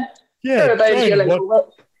Witcher. Yeah, throw a bone to your local witch.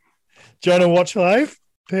 Join and watch live.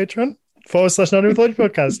 Patreon /Non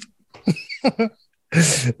Podcast.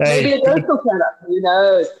 Maybe the ghost will turn up. Who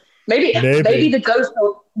knows? Maybe the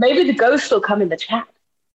ghost will come in the chat.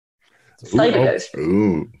 Cyber ghost.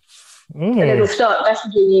 And it'll start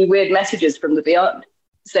messaging you weird messages from the beyond,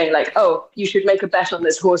 saying like, "Oh, you should make a bet on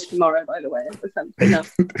this horse tomorrow." By the way, or something. No.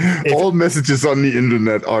 All messages on the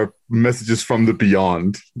internet are messages from the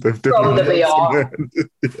beyond. From the beyond.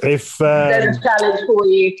 If there's a challenge for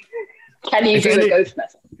you, can you do a ghost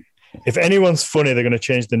message? If anyone's funny, they're going to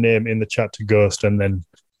change the name in the chat to Ghost and then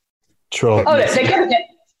troll. Oh, no, they're going to get.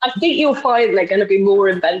 I think you'll find they're going to be more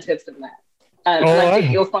inventive than that. And I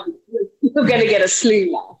think you'll find you're going to get a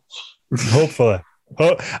slew now. Hopefully.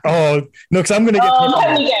 No, because I'm going to get.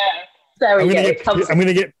 I'm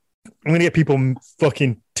going to get people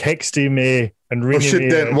fucking texting me and ringing me.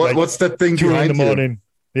 Then what's that thing behind you? Morning.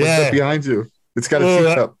 What's that behind you? It's got a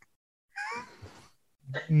teacup.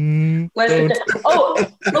 I'm going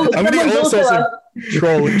to get all sorts of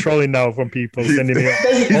trolling now from people sending me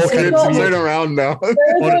turn around now.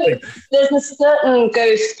 There's a certain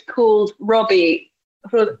ghost called Robbie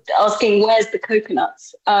asking where's the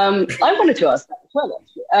coconuts. I wanted to ask that as well,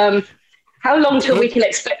 actually. How long till we can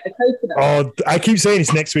expect the coconuts? Oh, I keep saying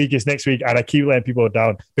it's next week, and I keep letting people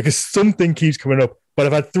down because something keeps coming up. But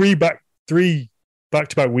I've had three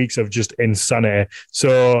back-to-back weeks of just insanity.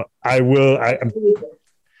 So I'm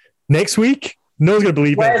next week. No one's gonna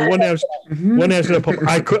believe it. But one day I was gonna pop.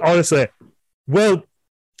 I could honestly. Well,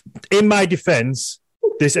 in my defense,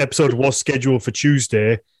 this episode was scheduled for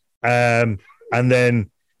Tuesday, and then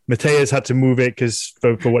Mateus had to move it because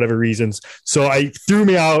for whatever reasons. So I threw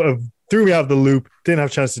me out of the loop. Didn't have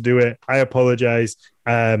a chance to do it. I apologize.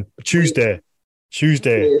 Tuesday,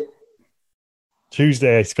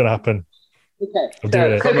 it's gonna happen. Okay. I'm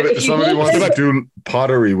doing it. Somebody wants to do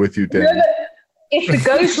pottery with you, Dan. If the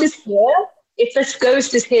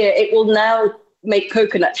ghost is here, it will now make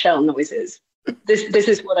coconut shell noises. This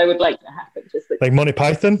is what I would like to happen. Just like Monty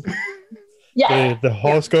Python? Yeah. The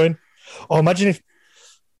horse going. Oh, imagine if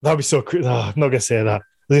that would be so cool. Oh, I'm not gonna say that.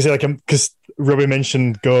 They say because Robbie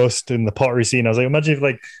mentioned ghost in the pottery scene. I was like, imagine if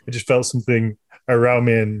I just felt something around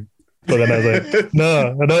me but then I was like,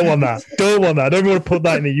 no, I don't want that. I don't want to put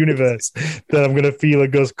that in the universe. That I'm gonna feel a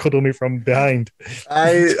ghost cuddle me from behind.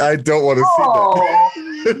 I don't want to see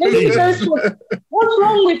that. Maybe the ghost what's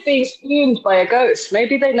wrong with being spooned by a ghost?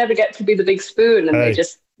 Maybe they never get to be the big spoon and they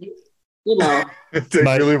just, they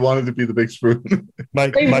really wanted to be the big spoon. They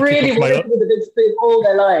really wanted to be the big spoon all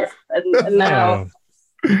their life. And now...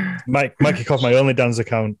 Might kick off my OnlyDance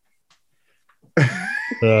account.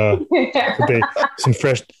 Could be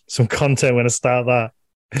some content when I start that.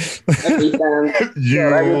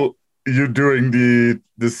 You're doing the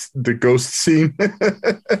ghost scene.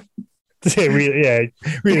 Really,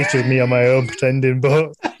 it's just me on my own pretending,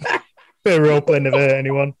 but bit of role playing never hurt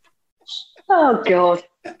anyone. Oh god!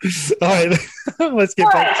 All right, let's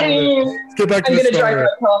get back to the story.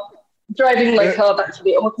 Driving my car back to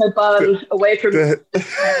the autobahn away from.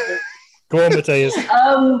 Go on, Mateus.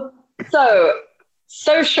 So,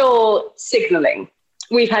 social signaling.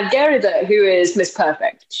 We've had Gerda, who is Miss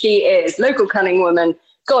Perfect. She is local cunning woman.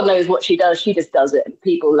 God knows what she does. She just does it, and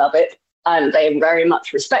people love it, and they very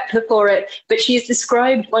much respect her for it. But she's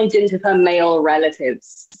described by dint of her male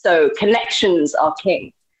relatives. So connections are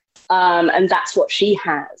king. And that's what she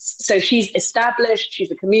has. So she's established.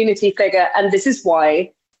 She's a community figure, and this is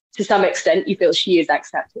why, to some extent, you feel she is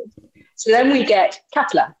accepted. So then we get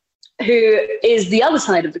Katla, who is the other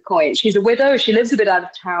side of the coin. She's a widow. She lives a bit out of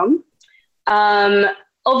town.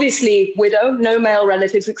 Obviously, widow, no male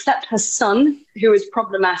relatives except her son, who is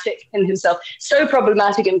problematic in himself. So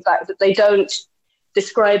problematic, in fact, that they don't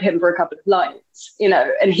describe him for a couple of lines,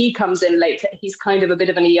 and he comes in later. He's kind of a bit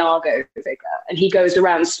of an Iago figure, and he goes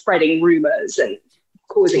around spreading rumors and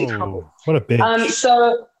causing trouble. What a bitch.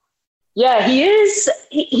 So... yeah, he is.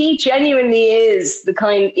 He genuinely is the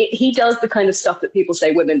kind. He does the kind of stuff that people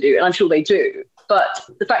say women do, and I'm sure they do. But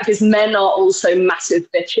the fact is, men are also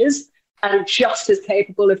massive bitches and just as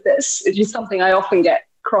capable of this, which is something I often get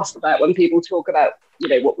cross about when people talk about,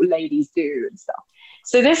 what ladies do and stuff.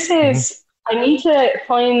 So this is, I need to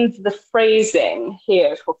find the phrasing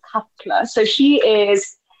here for Katla. So she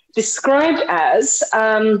is described as,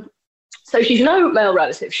 so she's no male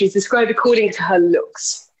relative. She's described according to her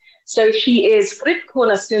looks. So she is fritt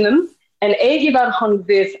kona sunum and egivar hann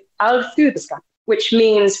við alþjóðaskap, which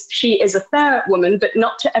means she is a fair woman, but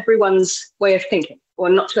not to everyone's way of thinking or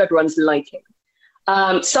not to everyone's liking.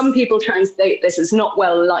 Some people translate this as not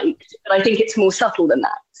well liked, but I think it's more subtle than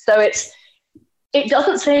that. So it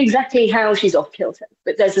doesn't say exactly how she's off kilter,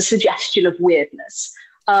 but there's a suggestion of weirdness.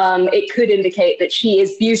 It could indicate that she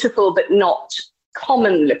is beautiful, but not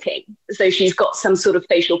common looking. So she's got some sort of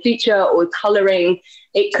facial feature or coloring.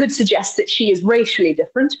 It could suggest that she is racially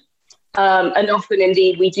different. And often,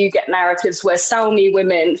 indeed, we do get narratives where Salmi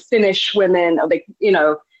women, Finnish women, or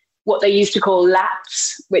what they used to call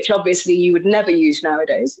laps, which obviously you would never use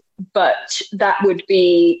nowadays, but that would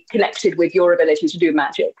be connected with your ability to do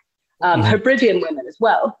magic. Hebridean women as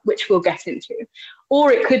well, which we'll get into.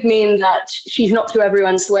 Or it could mean that she's not to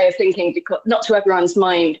everyone's way of thinking, not to everyone's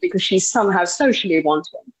mind, because she's somehow socially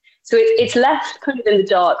wanting. So it's left kind of in the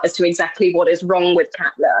dark as to exactly what is wrong with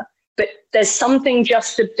Katla, but there's something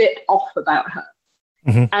just a bit off about her.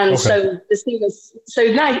 And so the scene is,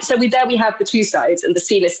 there we have the two sides, and the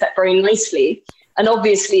scene is set very nicely. And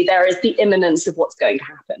obviously there is the imminence of what's going to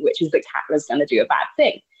happen, which is that Katla's going to do a bad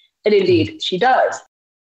thing. And indeed she does.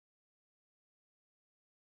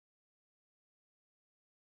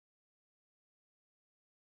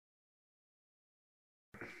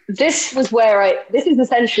 This is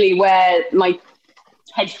essentially where my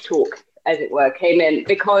TED talk, as it were, came in,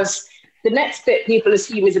 because the next bit people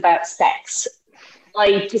assume is about sex.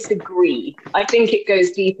 I disagree. I think it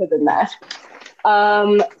goes deeper than that.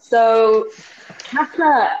 So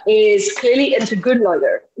Katla is clearly into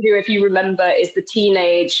Gunnlaugur, who, if you remember, is the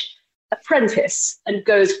teenage apprentice and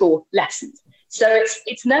goes for lessons. So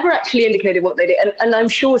it's never actually indicated what they did. And I'm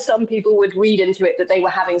sure some people would read into it that they were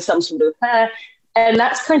having some sort of affair. And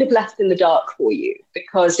that's kind of left in the dark for you,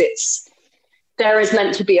 because there is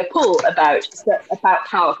meant to be a pull about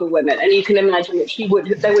powerful women, and you can imagine that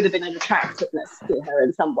there would have been an attractiveness to her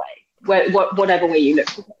in some way, whatever way you look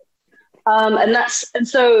at it. And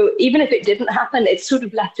so even if it didn't happen, it's sort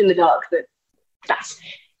of left in the dark.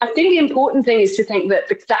 I think the important thing is to think that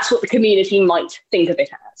that's what the community might think of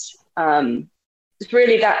it as.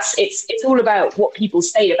 It's all about what people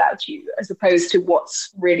say about you as opposed to what's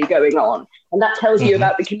really going on. And that tells you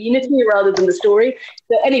about the community rather than the story.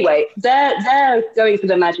 So anyway, they're going for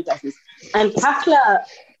their magic lessons. And Katla,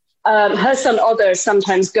 her son Other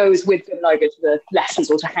sometimes goes with Gunnlaugur to the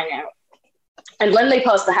lessons or to hang out. And when they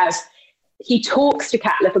pass the house, he talks to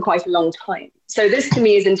Katla for quite a long time. So this to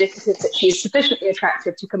me is indicative that she is sufficiently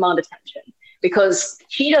attractive to command attention, because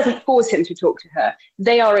she doesn't force him to talk to her.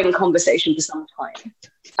 They are in conversation for some time.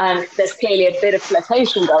 And there's clearly a bit of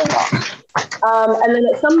flirtation going on. And then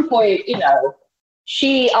at some point,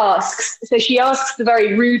 she asks the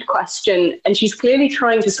very rude question, and she's clearly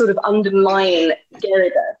trying to sort of undermine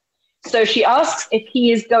Geirridr. So she asks if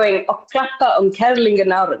he is going, are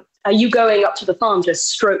you going up to the farm to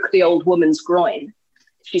stroke the old woman's groin?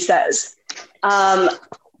 She says. I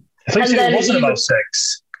think it wasn't about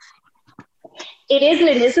sex. It is and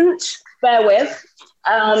it isn't, bear with.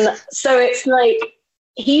 So it's like,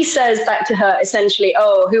 he says back to her, essentially,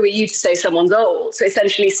 oh, who are you to say someone's old? So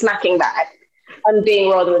essentially smacking back and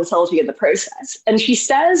being rather insulting in the process. And she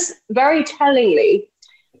says very tellingly,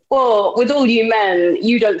 well, with all you men,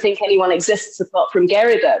 you don't think anyone exists apart from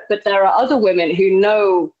Geirridr, but there are other women who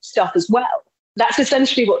know stuff as well. That's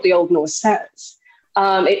essentially what the Old Norse says.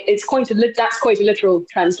 That's quite a literal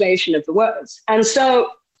translation of the words. And so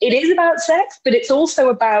it is about sex, but it's also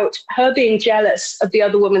about her being jealous of the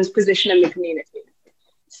other woman's position in the community.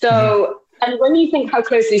 So, and when you think how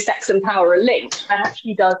closely sex and power are linked, that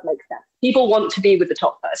actually does make sense. People want to be with the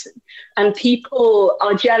top person, and people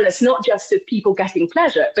are jealous not just of people getting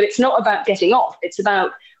pleasure, but it's not about getting off. It's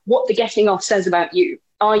about what the getting off says about you.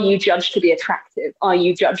 Are you judged to be attractive? Are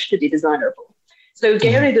you judged to be desirable? So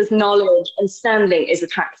Geirridr's knowledge and standing is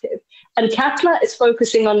attractive. And Katla is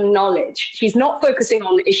focusing on knowledge. She's not focusing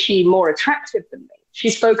on, is she more attractive than me?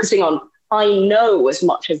 She's focusing on, I know as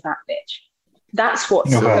much as that bitch. That's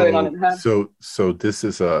what's going on in her. So this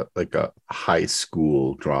is a high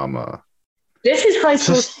school drama. This is high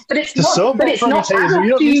school, but it's not. But it's not. That's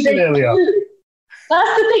the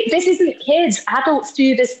thing. This isn't kids. Adults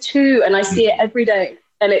do this too, and I see it every day,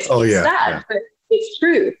 and it's sad. Yeah. But It's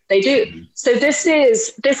true. They do. So this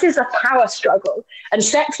is a power struggle, and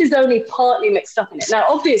sex is only partly mixed up in it. Now,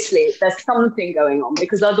 obviously, there's something going on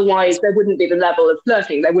because otherwise there wouldn't be the level of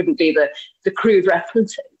flirting. There wouldn't be the crude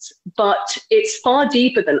references. But it's far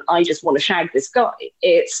deeper than I just want to shag this guy.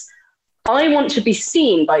 It's I want to be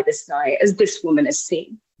seen by this guy as this woman is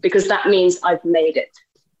seen, because that means I've made it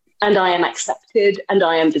and I am accepted and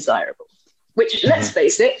I am desirable, which, let's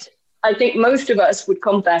face it, I think most of us would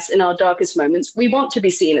confess in our darkest moments, we want to be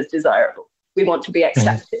seen as desirable. We want to be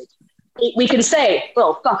accepted. We can say,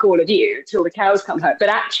 well, fuck all of you till the cows come home, but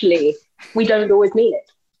actually we don't always mean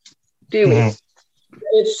it, do we?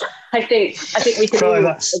 I think we can all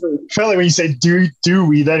agree. Felt like when you said do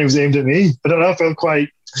we, then it was aimed at me. I don't know, I felt quite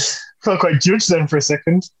judged then for a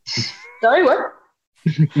second. Sorry, what?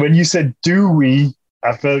 When you said do we,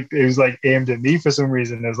 I felt it was like aimed at me for some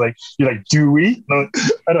reason. I was like, you're like, do we? No,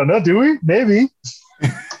 I don't know, do we? Maybe.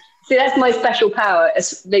 See, that's my special power,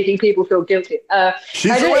 is making people feel guilty.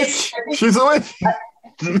 She's a witch. She's a witch.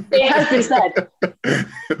 It has been said.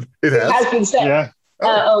 It has been said. Yeah.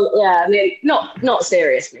 I mean, not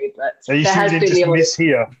seriously, but there has been the miss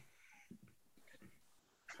here.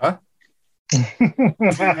 Huh? That's been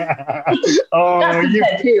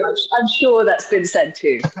said too. I'm sure that's been said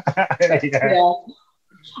too. Yeah.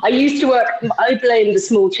 I blame the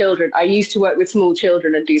small children. I used to work with small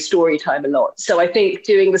children and do story time a lot. So I think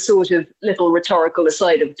doing the sort of little rhetorical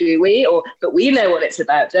aside of do we, but we know what it's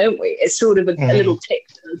about, don't we? It's sort of a little tick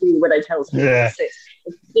that I do when I tell stories. Yeah.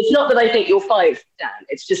 It's not that I think you're 5, Dan.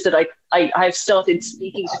 It's just that I've started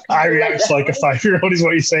speaking to people. I react like a 5-year-old is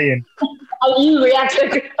what you're saying. Oh, you react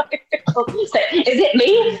like a 5-year-old. Is it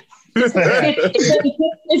me? It's like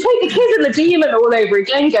the kid and the demon all over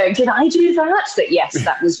again going, did I do that? But yes,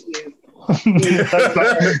 that was you.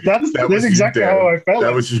 That's exactly how I felt.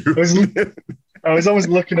 That was you. I was almost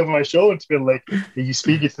looking over my shoulder to feel like, are you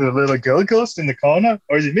speaking to the little girl ghost in the corner,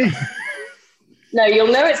 or is it me? No, you'll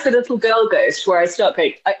know it's the little girl ghost where I start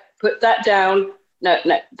going, I put that down. No,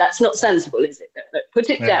 that's not sensible, is it? No, put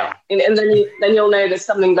it down. And then you'll know there's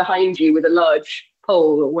something behind you with a large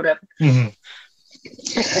pole or whatever. Mm-hmm.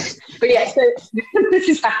 But yeah, so this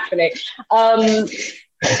is happening. All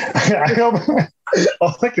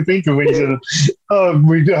I can think of when you said,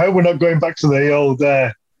 we're not going back to the old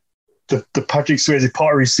the Patrick Swayze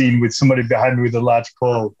pottery scene with somebody behind me with a large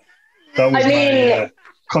pole. That was my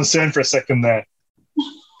concern for a second there.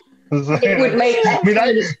 It would make I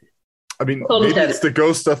mean, maybe it's the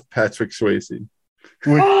ghost of Patrick Swayze.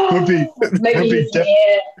 Would be maybe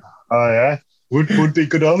oh yeah, would be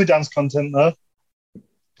good only dance content though.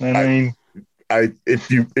 I mean, if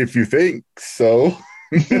you think so.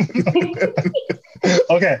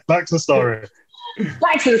 Okay, back to the story.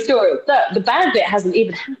 The bad bit hasn't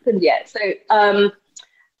even happened yet. So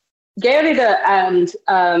Gerida and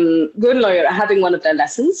Gunnlaugur are having one of their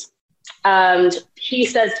lessons, and he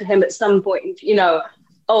says to him at some point,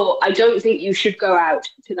 oh, I don't think you should go out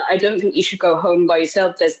tonight. I don't think you should go home by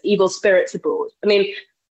yourself. There's evil spirits abroad. I mean,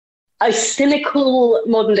 a cynical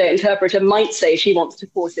modern-day interpreter might say she wants to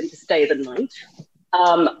force him to stay the night.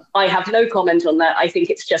 I have no comment on that. I think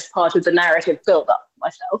it's just part of the narrative build-up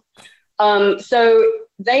myself. So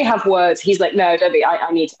they have words. He's like, no, don't be.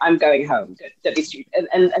 I'm going home. Don't be stupid.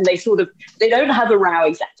 And they don't have a row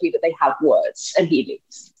exactly, but they have words, and he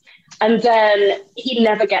leaves. And then he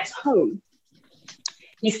never gets home.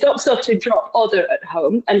 He stops off to drop Otter at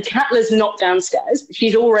home, and Katla's not downstairs.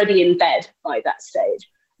 She's already in bed by that stage.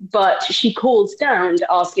 But she calls down to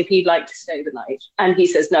ask if he'd like to stay the night. And he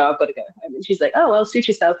says, no, I've got to go home. And she's like, oh, well, suit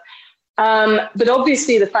yourself. But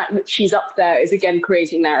obviously the fact that she's up there is, again,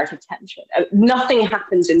 creating narrative tension. Nothing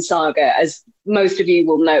happens in Saga, as most of you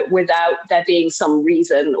will know, without there being some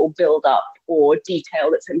reason or build-up or detail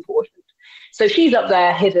that's important. So she's up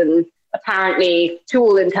there hidden, apparently, to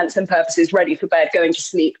all intents and purposes, ready for bed, going to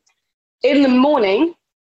sleep. In the morning,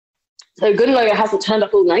 so Gunnlaugur hasn't turned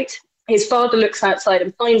up all night. His father looks outside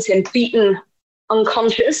and finds him beaten,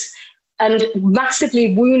 unconscious, and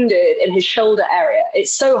massively wounded in his shoulder area.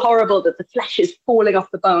 It's so horrible that the flesh is falling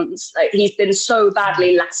off the bones. Like, he's been so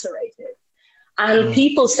badly lacerated. And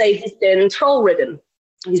people say he's been troll-ridden.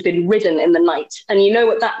 He's been ridden in the night. And you know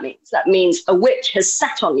what that means? That means a witch has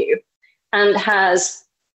sat on you and has,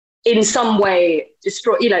 in some way,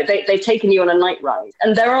 destroyed, they've taken you on a night ride.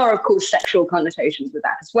 And there are, of course, sexual connotations with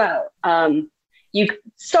that as well.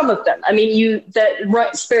 Some of them. I mean, the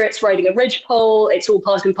spirits riding a ridgepole, it's all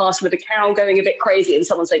part and parcel with a cow going a bit crazy and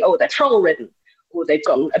someone saying, oh, they're troll-ridden, or they've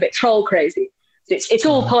gone a bit troll-crazy. It's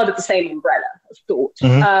all part of the same umbrella of thought.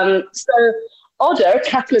 Mm-hmm. So Otter,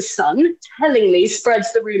 Katla's son, tellingly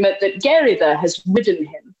spreads the rumour that Gerida has ridden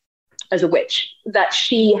him as a witch, that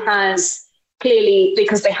she has clearly,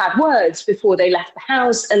 because they had words before they left the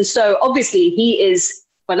house. And so obviously he is,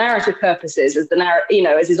 for narrative purposes, as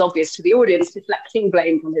as is obvious to the audience, deflecting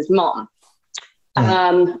blame from his mom.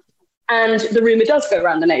 And the rumor does go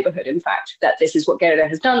around the neighborhood, in fact, that this is what Gerda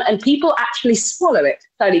has done. And people actually swallow it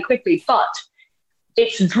fairly quickly, but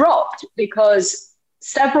it's dropped because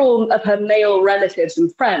several of her male relatives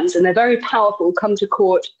and friends, and they're very powerful, come to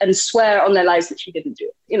court and swear on their lives that she didn't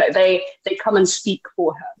do it. They come and speak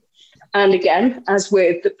for her. And again, as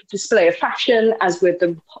with the display of fashion, as with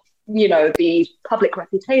the public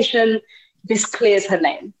reputation, this clears her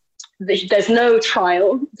name. There's no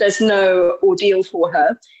trial, there's no ordeal for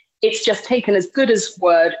her. It's just taken as good as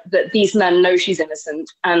word that these men know she's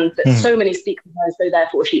innocent and that so many speak for her, so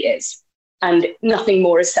therefore she is. And nothing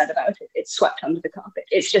more is said about it. It's swept under the carpet.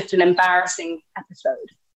 It's just an embarrassing episode.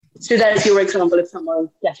 So there's your example of someone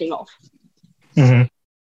getting off, as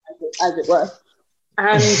it were.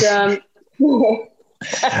 And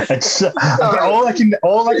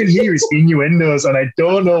all I can hear is innuendos, and I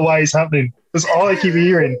don't know why it's happening. That's all I keep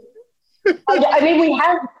hearing. I mean, we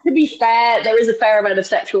have, to be fair, there is a fair amount of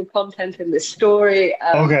sexual content in this story.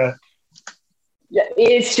 Okay. Yeah,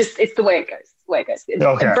 it's the way it goes.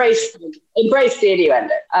 Okay. Embrace the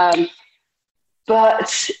innuendo.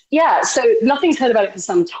 But yeah, so nothing's heard about it for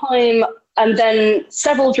some time. And then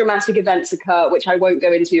several dramatic events occur, which I won't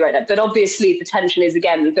go into right now. But obviously the tension is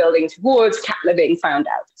again building towards Katla being found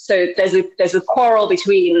out. So there's a quarrel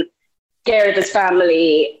between Gerda's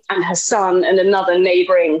family and her son and another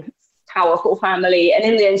neighboring powerful family. And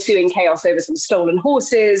in the ensuing chaos over some stolen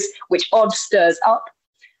horses, which Odd stirs up,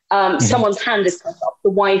 someone's hand is cut off. The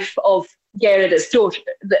wife of Gerda's daughter,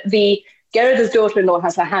 Gerda's daughter-in-law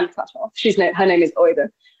has her hand cut off. Her name is Oida.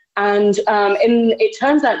 And it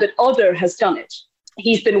turns out that Odder has done it.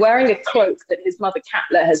 He's been wearing a cloak that his mother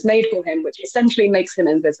Katla has made for him, which essentially makes him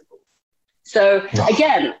invisible. So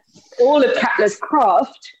again, all of Katla's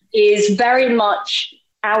craft is very much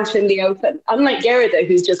out in the open. Unlike Gerda,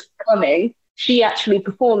 who's just coming, she actually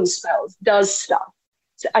performs spells, does stuff.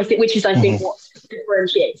 So I think what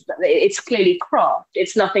differentiates them. It's clearly craft.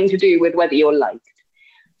 It's nothing to do with whether you're liked.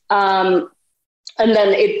 And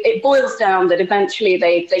then it boils down that eventually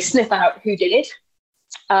they sniff out who did it.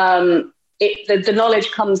 The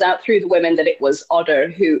knowledge comes out through the women that it was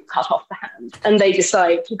Odder who cut off the hand. And they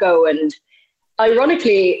decide to go and,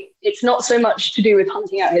 ironically, it's not so much to do with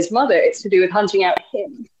hunting out his mother, it's to do with hunting out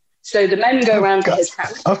him. So the men go around to his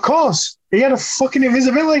house. Of course. He had a fucking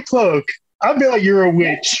invisibility cloak. I'd be like, you're a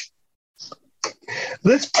witch.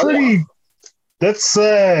 That's pretty... That's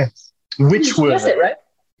witch-worthy. That's it, right?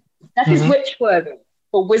 That is witch-worthy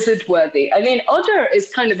or wizard-worthy. I mean, Odder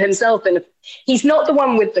is kind of himself, he's not the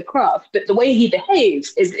one with the craft, but the way he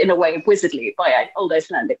behaves is in a way wizardly by old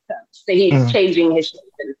Icelandic terms. So he's changing his shape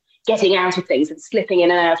and getting out of things and slipping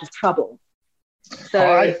in and out of trouble.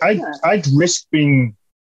 So I'd risk being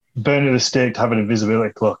burned at the stake to have an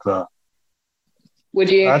invisibility cloak, though. Would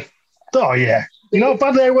you? Yeah. You know how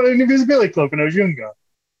badly I wanted an invisibility cloak when I was younger?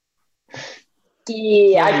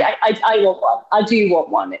 Yeah, I want one. I do want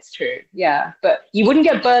one, it's true. Yeah, but you wouldn't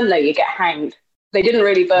get burned, though. You get hanged. They didn't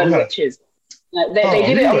really burn witches. They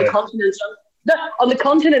did it on the continent. On the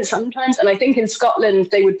continent sometimes, and I think in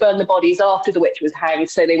Scotland they would burn the bodies after the witch was hanged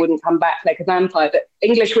so they wouldn't come back like a vampire. But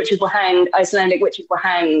English witches were hanged, Icelandic witches were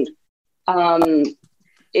hanged.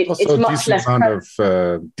 It's much less amount of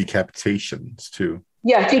decapitations too.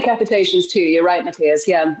 Yeah, decapitations too. You're right, Matthias.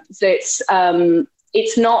 Yeah, so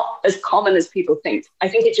it's not as common as people think. I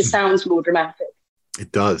think it just sounds more dramatic.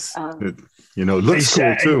 It does. It looks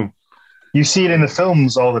cool too. You see it in the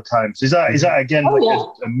films all the time. So is that again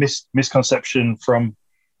a misconception from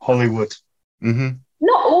Hollywood? Mm-hmm.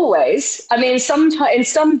 Not always. I mean, sometimes in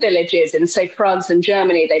some villages in, say, France and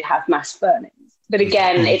Germany, they'd have mass burnings. But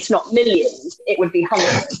again, it's not millions. It would be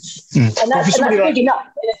hundreds. And that's big enough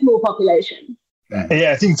in a small population.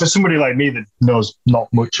 Yeah, I think for somebody like me that knows not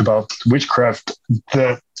much about witchcraft,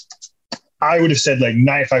 I would have said like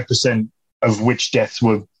 95% of witch deaths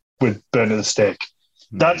were burned at the stake.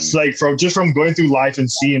 That's like from going through life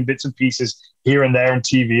and seeing bits and pieces here and there on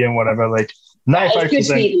TV and whatever. Like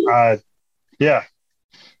 95%. Yeah.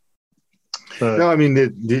 No, I mean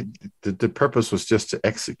the purpose was just to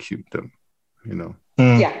execute them.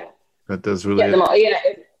 Yeah. That does really.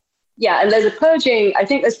 Yeah, and there's a purging. I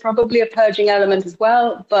think there's probably a purging element as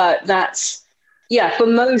well. But that's for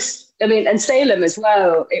most. I mean, and Salem as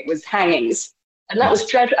well. It was hangings. And that was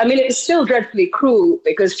dreadful. I mean, it was still dreadfully cruel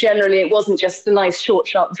because generally it wasn't just a nice short,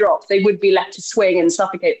 sharp drop. They would be left to swing and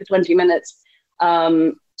suffocate for 20 minutes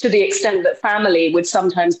to the extent that family would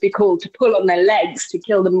sometimes be called to pull on their legs to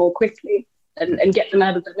kill them more quickly and get them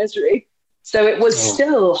out of their misery. So it was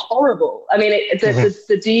still horrible. I mean,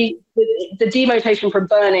 the demotation from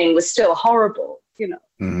burning was still horrible, you know.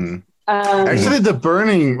 Mm-hmm. Actually, the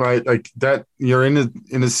burning, right? Like that, you're in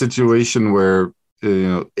a situation where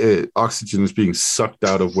oxygen is being sucked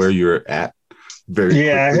out of where you're at. Very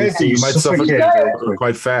quickly. So you might suffocate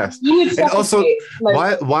quite fast. And also,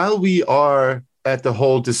 while we are at the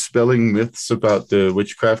whole dispelling myths about the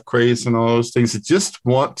witchcraft craze and all those things, I just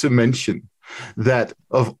want to mention that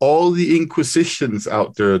of all the Inquisitions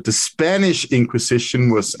out there, the Spanish Inquisition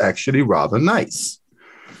was actually rather nice.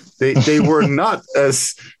 They were not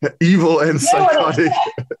as evil and psychotic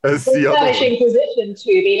as the other Spanish Inquisition to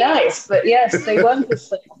be nice, but yes, they weren't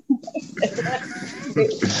as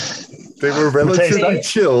They were relatively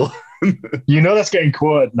chill. You know that's getting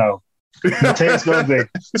quoted now. Matthias Goldberg,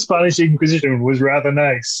 Spanish Inquisition was rather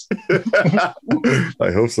nice.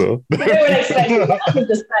 I hope so. No one expected that of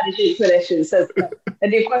the Spanish Inquisition. So,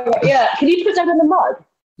 and can you put that in the mug?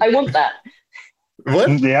 I want that.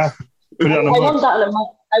 What? Yeah. Put it on a mug. Want that on a mug.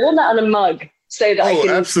 I want that on a mug so that I can.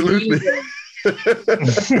 Absolutely.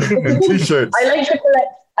 T-shirts.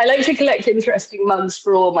 I like to collect interesting mugs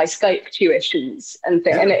for all my Skype tuitions and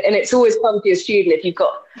things. And it's always fun for your student if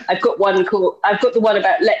I've got the one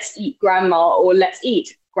about let's eat grandma or let's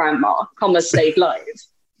eat grandma, save lives.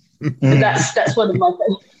 And that's one of my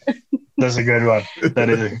favorites. That's a good one. That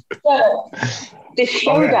is so, this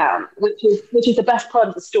showdown, which is the best part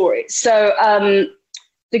of the story. So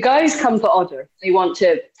the guys come for Odder. They want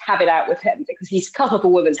to have it out with him because he's cut off a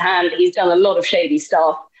woman's hand. He's done a lot of shady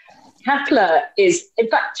stuff. Katla is, in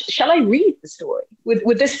fact, shall I read the story?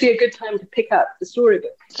 Would this be a good time to pick up the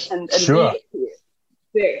storybook and sure. read it to you?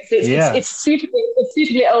 It's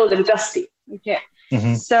suitably old and dusty. Okay.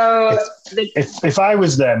 Mm-hmm. So if I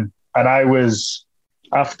was them and I was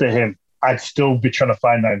after him, I'd still be trying to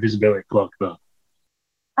find that invisibility cloak, though.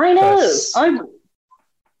 I know.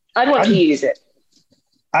 I'd want to use it.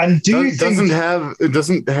 And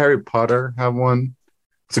doesn't Harry Potter have one?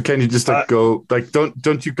 So can you just go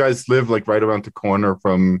don't you guys live right around the corner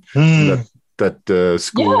from that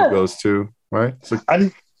school goes to, right? So,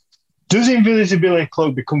 and does the invisibility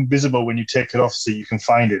cloak become visible when you take it off so you can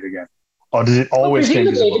find it again, or does it always stay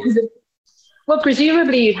visible?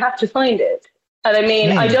 Presumably you'd have to find it, and I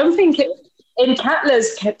mean I don't think in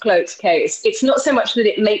Katla's cloak's case, it's not so much that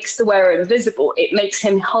it makes the wearer invisible; it makes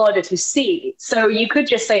him harder to see. So you could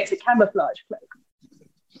just say it's a camouflage cloak.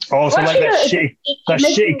 Also, that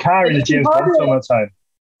shitty car in the James Bond film all the time.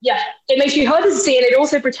 Yeah, it makes you harder to see, and it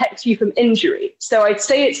also protects you from injury. So I'd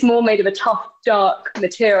say it's more made of a tough, dark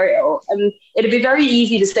material, and it'd be very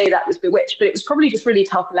easy to say that was bewitched, but it was probably just really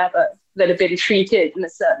tough leather that had been treated in a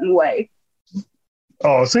certain way.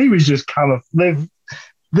 Oh, so he was just camouflage.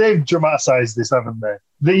 They've dramatised this, haven't they?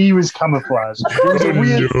 He was camouflaged. Of course,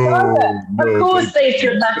 they've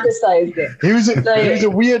dramatised it. He was a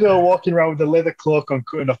weirdo walking around with a leather cloak on,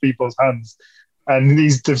 cutting off people's hands, and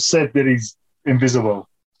they've said that he's invisible.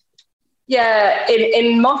 Yeah,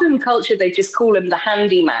 in modern culture, they just call him the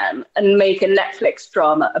handyman and make a Netflix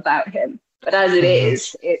drama about him. But as it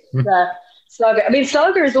is, it's Saga. I mean,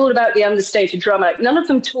 Saga is all about the understated drama. Like, none of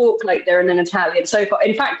them talk like they're in an Italian soap opera.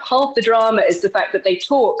 In fact, half the drama is the fact that they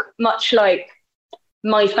talk much like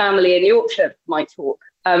my family in Yorkshire might talk.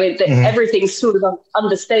 I mean, everything's sort of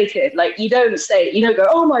understated. Like, you don't go,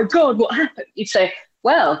 oh my God, what happened? You'd say,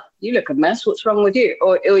 well, you look a mess. What's wrong with you?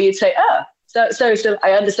 Or you'd say, so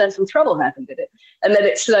I understand some trouble happened, did it? And then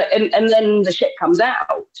it's like, and then the shit comes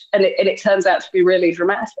out, and it turns out to be really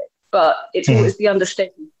dramatic. But it's always the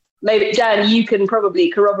understatement. Maybe Dan, you can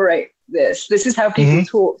probably corroborate this. This is how people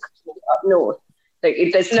talk up north. Like,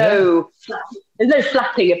 there's no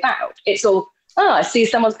flapping about. It's all, I see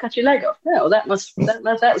someone's cut your leg off. No,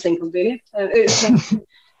 that's inconvenient.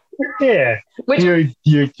 Yeah,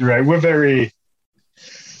 you're right. We're very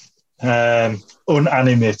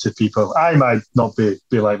unanimated people. I might not be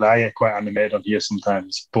like that. I get quite animated on here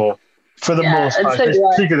sometimes, but for the most part,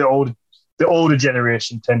 particularly the older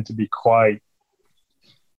generation tend to be quite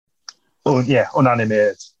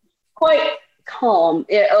unanimated. Quite calm.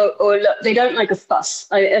 Yeah, or look, they don't like a fuss.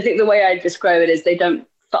 I think the way I describe it is they don't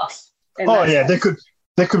fuss. They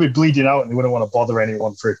could be bleeding out and they wouldn't want to bother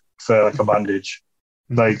anyone for like a bandage.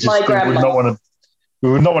 Like, just, my grandma.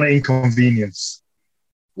 We would not want to inconvenience.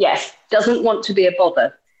 Yes, doesn't want to be a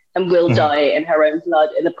bother and will die in her own blood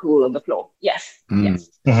in a pool on the floor. Yes, yes.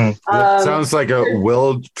 That sounds like a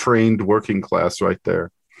well-trained working class right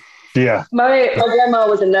there. Yeah. My grandma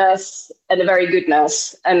was a nurse and a very good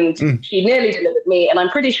nurse, and she nearly delivered me. And I'm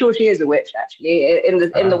pretty sure she is a witch, actually, in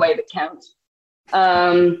the way that counts.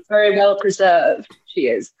 Very well preserved, she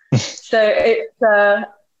is. So it's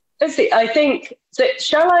let's see. I think so.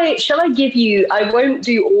 Shall I give you? I won't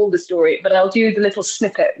do all the story, but I'll do the little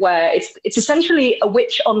snippet where it's essentially a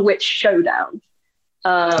witch on witch showdown.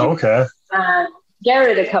 Okay. And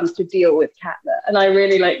Gerida comes to deal with Katla, and I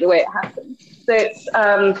really like the way it happens. So it's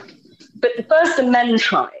but the first the men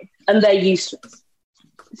try, and they're useless.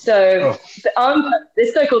 So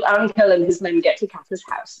this guy called Arnkel and his men get to Katla's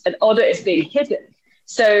house, and Oda is being hidden.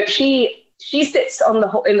 So she sits in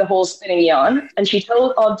the hall spinning yarn, and she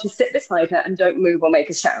told Odd to sit beside her and don't move or make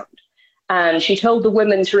a sound. And she told the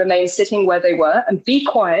women to remain sitting where they were and be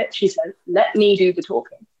quiet. She said, "Let me do the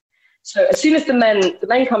talking." So as soon as the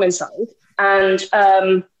men come inside, and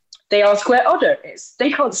they ask where Oda is,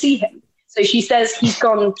 they can't see him. So she says he's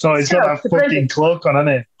gone. So he's got a fucking cloak on,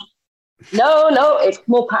 hasn't he? No, it's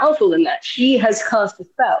more powerful than that. She has cast a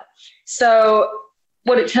spell. So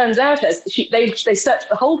what it turns out is they search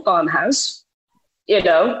the whole farmhouse,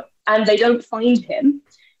 and they don't find him.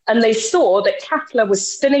 And they saw that Katla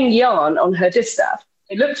was spinning yarn on her distaff.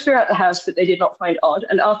 They looked throughout the house, but they did not find Odd.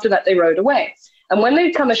 And after that, they rode away. And when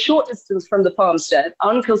they'd come a short distance from the farmstead,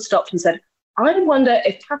 Arnkel stopped and said, "I wonder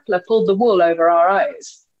if Katla pulled the wool over our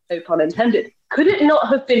eyes." No pun intended. Could it not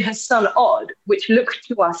have been her son Odd, which looked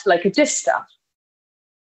to us like a distaff?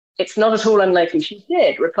 "It's not at all unlikely she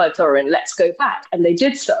did," replied Thorin. "Let's go back." And they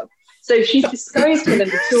did so. So she's disguised him in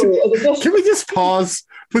the story of a distaff. Can we just pause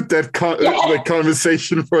with that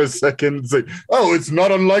conversation for a second? It's like, oh, it's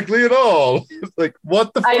not unlikely at all. It's like,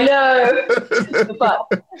 what the fuck? I know. But,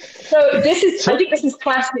 I think this is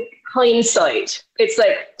classic hindsight. It's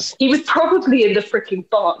like, he was probably in the freaking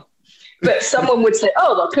barn. But someone would say,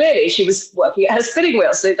 "Oh, well, clearly she was working at her spinning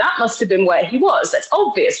wheel, so that must have been where he was. That's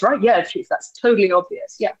obvious, right? Yeah, Chief, that's totally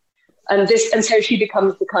obvious. Yeah." And so she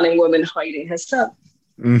becomes the cunning woman hiding her son.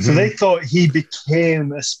 Mm-hmm. So they thought he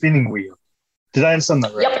became a spinning wheel. Did I understand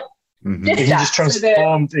that right? Yep. Mm-hmm. He just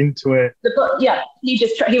transformed into it.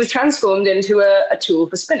 He was transformed into a tool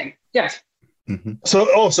for spinning. Yes. Mm-hmm. So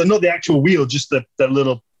not the actual wheel, just the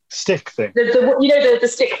little stick thing. The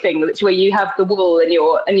stick thing, where you have the wool and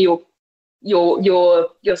you're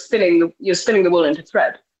spinning the wool into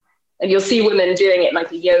thread, and you'll see women doing it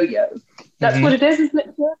like a yo-yo. That's what it is, isn't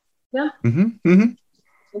it? Yeah. Mm-hmm. Mm-hmm.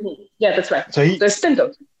 Mm-hmm. Yeah, that's right. So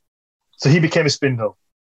spindle. So he became a spindle.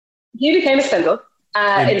 He became a spindle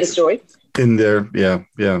in the story. In there, yeah.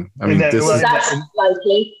 I mean, that's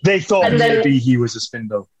likely. They thought maybe he was a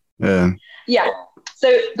spindle. Yeah. Yeah.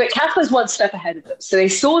 So, but Katla's one step ahead of them. So they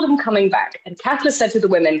saw them coming back, and Katla said to the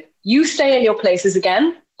women, "You stay in your places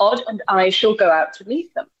again. Odd and I shall go out to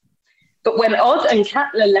meet them." But when Odd and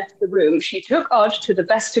Katla left the room, she took Odd to the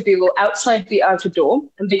vestibule outside the outer door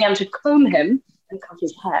and began to comb him and cut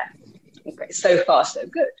his hair. Okay, so far, so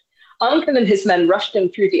good. Arnkel and his men rushed in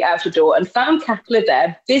through the outer door and found Katla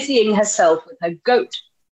there, busying herself with her goat.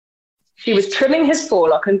 She was trimming his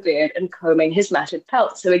forelock and beard and combing his matted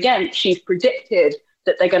pelt. So again, she's predicted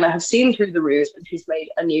that they're going to have seen through the ruse, and she's made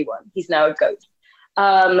a new one. He's now a goat.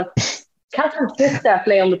 Katherine's distaff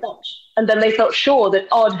lay on the bench, and then they felt sure that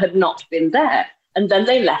Odd had not been there, and then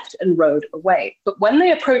they left and rode away. But when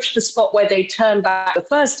they approached the spot where they turned back the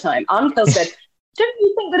first time, Arnkel said, "Don't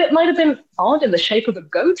you think that it might have been Odd in the shape of a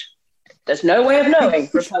goat?" "There's no way of knowing,"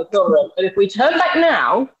 replied Thorin, "but if we turn back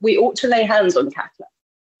now, we ought to lay hands on Katla."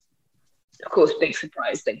 Of course, big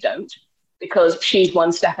surprise, they don't, because she's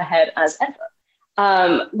one step ahead as ever.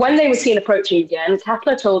 When they were seen approaching again,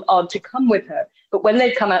 Katla told Odd to come with her, but when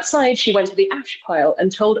they'd come outside, she went to the ash pile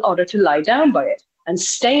and told Otter to lie down by it and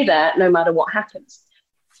stay there no matter what happens.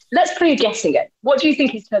 Let's play a guessing game. What do you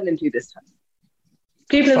think he's turned into this time?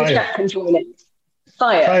 People in the chat can join in.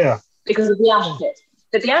 Fire. Because of the ash pit.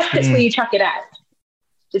 But the ash pit's where you chuck it out.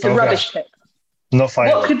 It's a rubbish tip. Not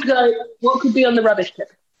fire. What could be on the rubbish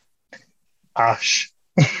tip? Ash.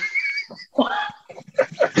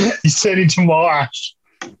 He's turned into more ash.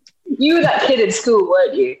 You were that kid in school,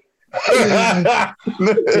 weren't you?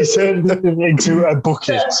 He turned into a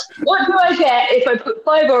bucket. What do I get if I put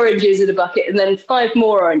 5 oranges in a bucket and then 5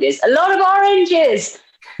 more oranges? A lot of oranges!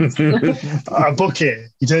 A bucket.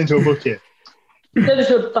 You turn into a bucket. They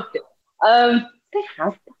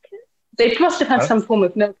have buckets. They must have had some form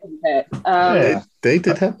of milk in there. They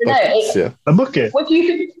did have buckets, yeah. A bucket. What do you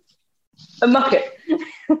think? A bucket.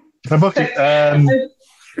 A bucket.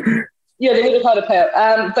 Yeah, they would have had a pail.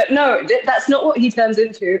 But no, that's not what he turns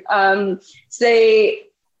into.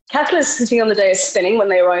 Katla's sitting on the dais spinning when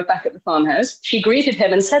they arrived back at the farmhouse. She greeted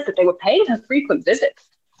him and said that they were paying her frequent visits.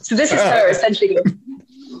 So this is her essentially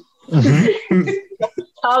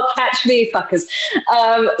can't catch me, fuckers.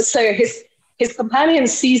 So his companion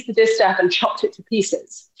seized the distaff and chopped it to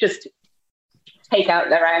pieces, just to take out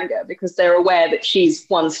their anger because they're aware that she's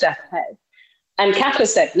one step ahead. And Catelyn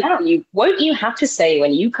said, now, won't you have to say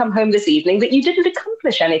when you come home this evening that you didn't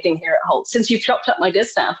accomplish anything here at Holt since you've chopped up my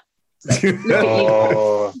distaff? Look at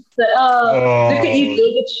you. Look at you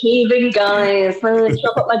big achieving guys.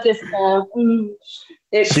 Chop up my distaff.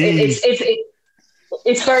 It's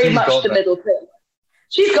very much the middle thing.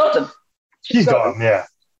 She's got them. She's got them, yeah.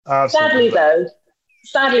 Absolutely.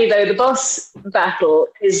 Sadly, though, the boss battle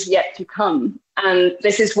is yet to come. And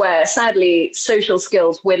this is where, sadly, social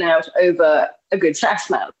skills win out over a good sass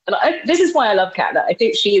mouth. And this is why I love Catelyn. I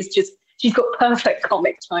think she's got perfect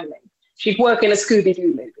comic timing. She'd work in a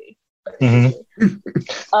Scooby-Doo movie.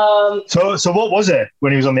 Mm-hmm. So what was it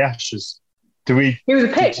when he was on the Ashes? He was a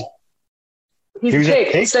pig. He's a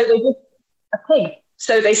pig. So they just a pig.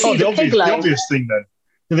 So they see the pig line. The obvious thing then.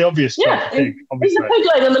 The obvious thing. Yeah, he's a pig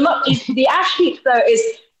line on the map. The ash heap though is.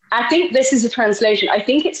 I think this is a translation. I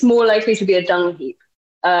think it's more likely to be a dung heap.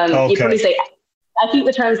 You probably say. I think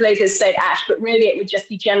the translators said ash, but really it would just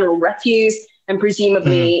be general refuse and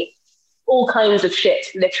presumably all kinds of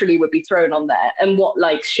shit literally would be thrown on there. And what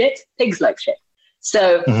likes shit? Pigs like shit.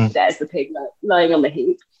 So there's the pig lying on the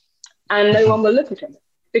heap. And no one will look at him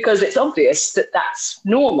because it's obvious that that's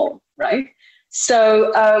normal, right?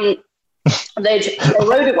 So they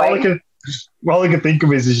rode away. All I can think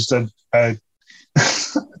of is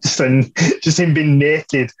just him being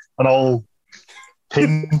naked and all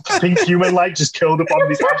pink human-like, just curled up on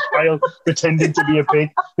this ash pile, pretending to be a pig,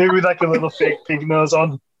 maybe with like a little fake pig nose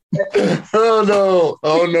on. No.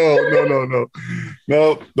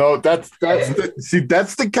 That's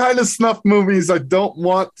the kind of snuff movies I don't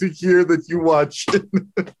want to hear that you watch. This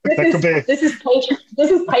is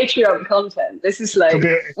Patreon content. This is like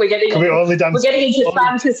we're getting into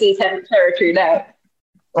fantasy territory now.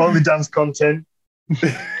 Only dance content.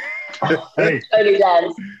 Hey. Only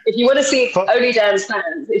dance. If you want to see Only Dance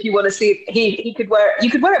fans, if you want to see, you could wear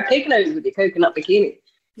a pig nose with your coconut bikini.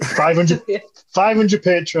 500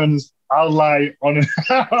 patrons. I'll lie on an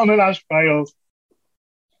ash pile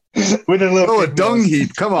with a little. A dung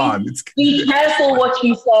heap. Come on. Be careful what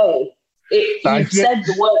you say. You said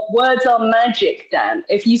the words are magic, Dan.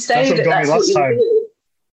 If you say that's what you do,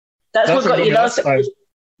 that's what got you last time.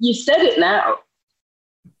 You said it now.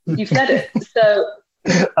 You said it. So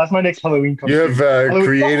that's my next Halloween costume. You have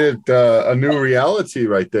created a new reality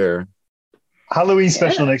right there. Halloween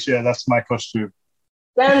special next year. That's my costume.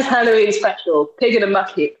 Dan's Halloween special, Pig in a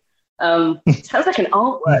Muck Heap. Sounds like an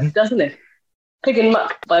artwork, doesn't it? Pig and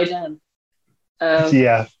Muck by Dan.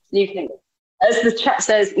 Yeah. New kink. As the chat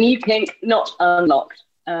says, new kink not unlocked.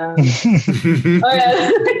 I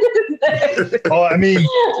mean,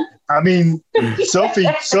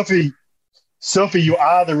 Sophie, you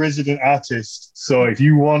are the resident artist. So if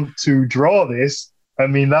you want to draw this, I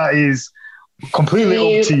mean, that is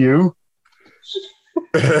completely up to you.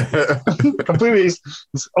 Completely, it's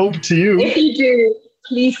up to you. If you do,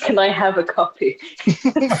 please can I have a copy?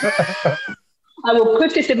 I will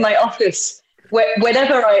put it in my office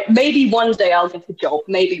whenever maybe one day I'll get a job,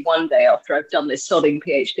 maybe one day after I've done this sodding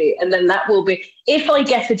PhD, and then that will be, if I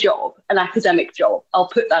get a job, an academic job, I'll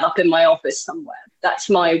put that up in my office somewhere. That's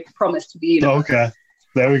my promise to the universe. Okay,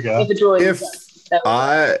 there we go.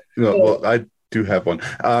 I do have one.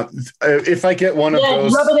 If I get one of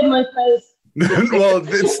those, rub it in my face. Well,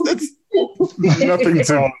 it's nothing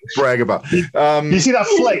to brag about. You see that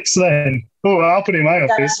flex then? Oh, I'll put it in my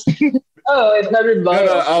office. It's not in my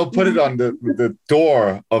office. I'll put it on the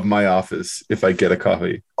door of my office if I get a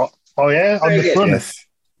copy. Oh yeah, on the front. Yes.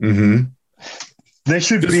 Mm-hmm. There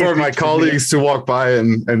should just be for my colleagues to walk by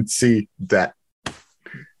and see that.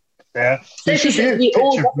 Yeah. There should be a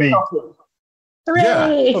picture of me. Hooray!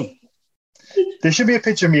 Yeah. There should be a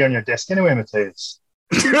picture of me on your desk anyway, Matthias.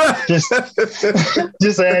 just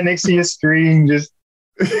there next to your screen, just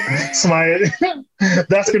smile.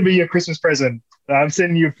 That's gonna be your Christmas present. I'm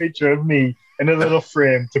sending you a picture of me in a little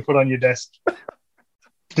frame to put on your desk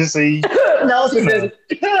to see. Boy,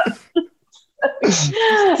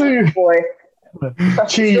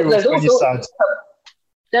 cheer you up when you're sad.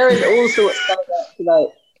 There is all sorts coming out tonight,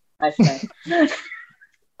 I think.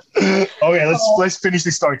 Okay, let's finish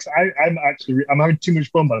this story. I'm having too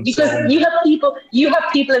much fun, but you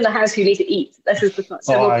have people in the house who need to eat. This is the fun.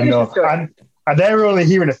 So I know, and they're only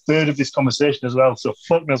hearing a third of this conversation as well. So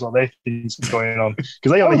fuck knows what they think is going on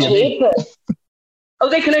because they only hear me. Oh,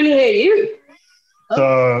 they can only hear you.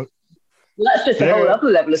 So that's just a whole other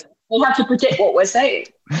level. We have to predict what we're saying.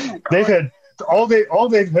 They've all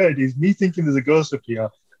they've heard is me thinking there's a ghost up here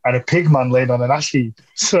and a pig man laying on an ash heap.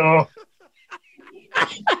 So,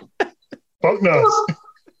 fuck knows.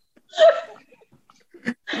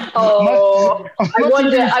 Oh, I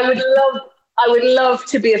wonder. I would love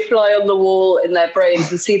to be a fly on the wall in their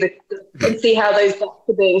brains and see how those gaps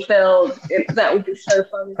are being filled. That would be so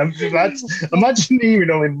funny. Imagine me,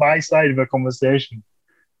 in my side of a conversation.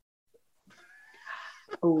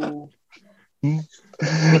 Ooh.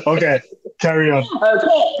 Okay, carry on.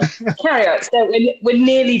 Okay, carry on. So we're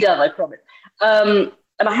nearly done, I promise. And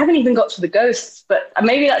I haven't even got to the ghosts, but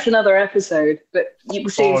maybe that's another episode. But you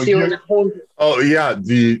will see. Oh yeah,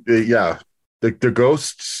 the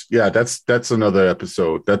ghosts. Yeah, that's another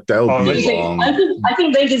episode. That'll be long. I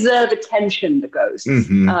think they deserve attention. The ghosts,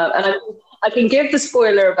 and I can give the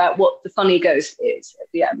spoiler about what the funny ghost is at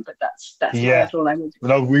the end, but that's all I will do.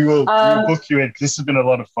 No, we will book you in. This has been a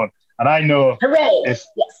lot of fun, and I know if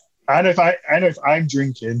I'm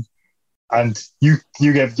drinking, and you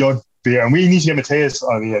get your beer, and we need to get Matthias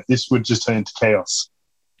on here, this would just turn into chaos.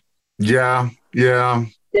 Yeah.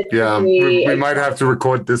 We might have to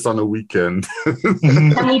record this on a weekend.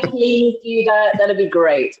 Can we please do that? That'd be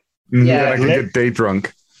great. Yeah, I can get day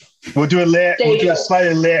drunk. We'll do a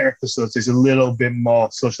slightly later episode, so it's a little bit more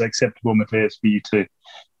socially acceptable, Matthias, for you to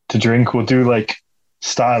drink. We'll do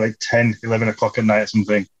start 10, 11 o'clock at night or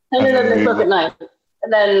something. 10, 11 o'clock at night.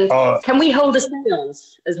 And then can we hold a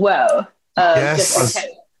seance as well? Yes.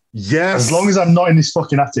 Yes. As long as I'm not in this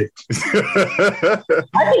fucking attic. I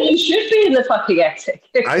think you should be in the fucking attic.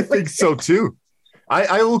 I think so too.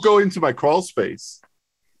 I will go into my crawl space.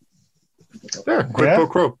 There, quid pro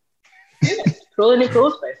quo. Crawl in your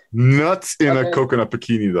crawl space. Not in a coconut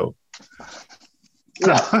bikini though.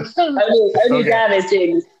 No. Only Dan is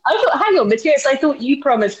doing this. Hang on, Matthias, I thought you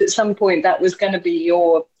promised at some point that was going to be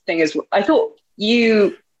your thing as well. I thought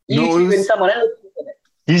you and someone else did it.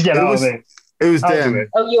 He's getting out of it. It was Dan.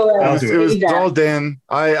 Oh, you're right. It was all Dan.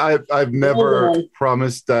 I've never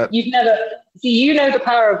promised that. You've never. See, you know the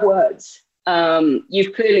power of words.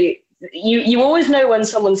 You've clearly. You always know when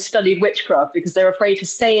someone's studied witchcraft because they're afraid to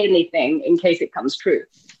say anything in case it comes true.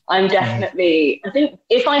 I'm definitely. I think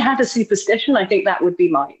if I had a superstition, I think that would be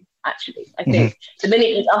mine. Actually, I think the minute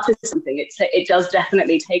you utter something, it does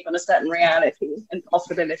definitely take on a certain reality and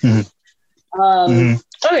possibility. Okay,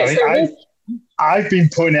 so. I've been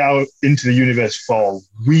putting it out into the universe for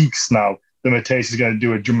weeks now that Matthias is going to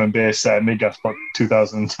do a drum and bass set at Midgard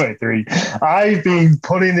 2023. I've been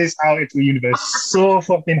putting this out into the universe so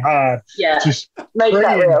fucking hard. Yeah, just make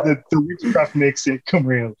that real. The witchcraft makes it come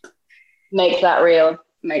real. Make that real.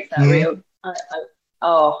 Make that real.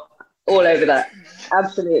 All over that.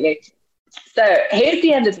 Absolutely. So here's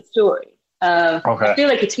the end of the story. I feel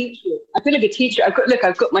like a teacher.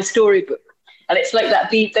 I've got my storybook. And it's like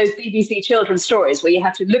those BBC children's stories where you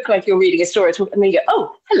have to look like you're reading a story and then you go,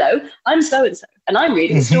 oh, hello, I'm so-and-so, and I'm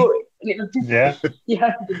reading a story. Yeah. You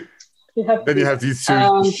have to Then you have these two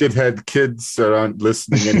shithead kids around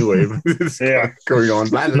listening anyway. Yeah. Going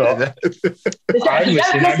on. I'm listening.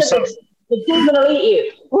 The demon will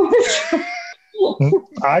eat you.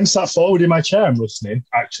 I'm sat forward in my chair. I'm listening,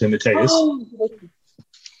 actually, Matthias.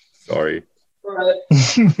 Sorry. Right.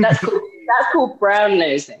 That's called brown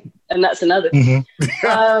nosing. And that's another thing.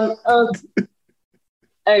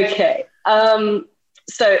 Okay.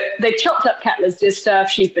 So they chopped up Katla's distaff.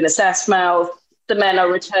 She's been assessed mouth. The men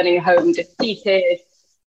are returning home defeated,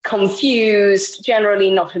 confused,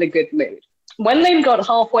 generally not in a good mood. When they got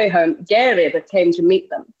halfway home, Gerida came to meet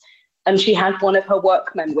them, and she had one of her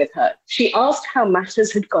workmen with her. She asked how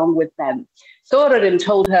matters had gone with them. Thoradin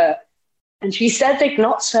told her, and she said they'd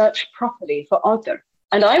not searched properly for Odur.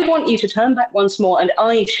 And I want you to turn back once more, and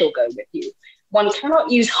I shall go with you. One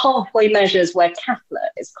cannot use halfway measures where Katla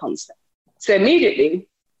is constant. So immediately,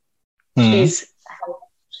 they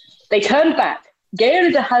turned back.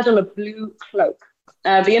 Gerida had on a blue cloak.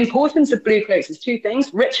 The importance of blue cloaks is two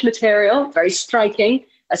things: rich material, very striking,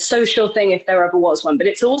 a social thing if there ever was one, but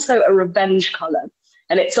it's also a revenge color.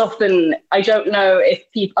 And it's often, I don't know if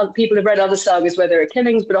people have read other sagas where there are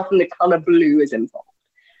killings, but often the color blue is involved.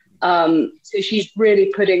 So she's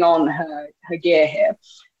really putting on her gear here.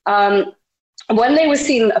 When they were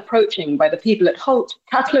seen approaching by the people at Holt,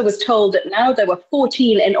 Katla was told that now there were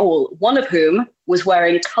 14 in all, one of whom was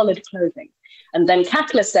wearing coloured clothing. And then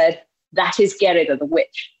Katla said, that is Gerida the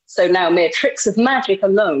witch. So now mere tricks of magic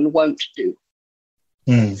alone won't do.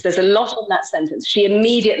 So there's a lot in that sentence. She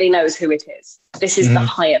immediately knows who it is. This is the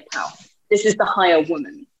higher power. This is the higher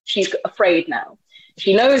woman. She's afraid now.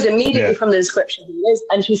 She knows immediately from the description who it is,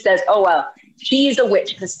 and she says, oh, well, she's a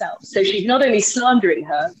witch herself. So she's not only slandering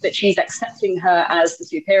her, but she's accepting her as the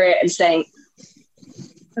superior and saying,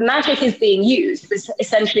 magic is being used,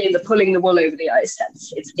 essentially in the pulling the wool over the eyes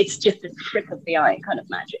sense. It's just a trick of the eye kind of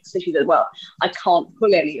magic. So she said, well, I can't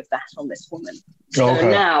pull any of that on this woman. So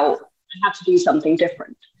now I have to do something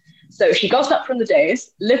different. So she got up from the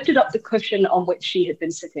dais, lifted up the cushion on which she had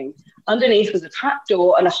been sitting. Underneath was a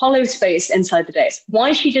trapdoor and a hollow space inside the dais.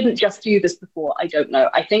 Why she didn't just do this before, I don't know.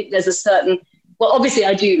 I think there's a certain... Well, obviously,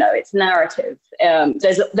 I do know it's narrative.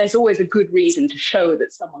 There's always a good reason to show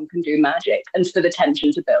that someone can do magic and for the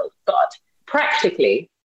tension to build. But practically,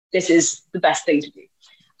 this is the best thing to do.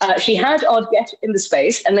 She had Odget in the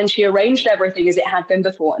space, and then she arranged everything as it had been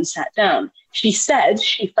before and sat down. She said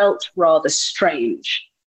she felt rather strange.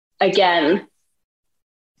 Again,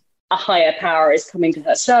 a higher power is coming to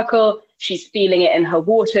her circle. She's feeling it in her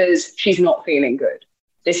waters. She's not feeling good.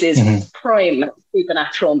 This is prime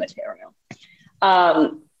supernatural material.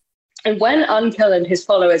 And when Unkel and his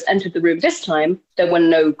followers entered the room this time, there were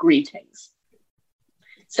no greetings.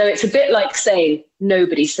 So it's a bit like saying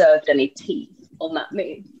nobody served any tea on that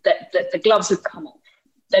meal. That the gloves have come off.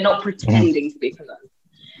 They're not pretending to be polite.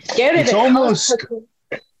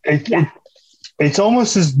 It's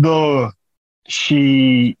almost as though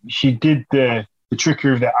she did the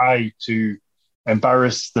trickery of the eye to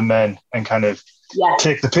embarrass the men and kind of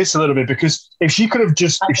take the piss a little bit, because if she could have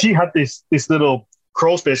if she had this little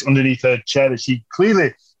crawl space underneath her chair that she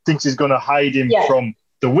clearly thinks is going to hide him from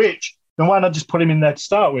the witch, then why not just put him in there to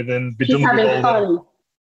start with and be done with all that?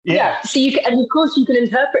 Yeah. So and of course you can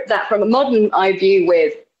interpret that from a modern eye view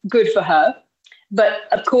with good for her. But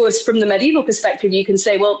of course, from the medieval perspective, you can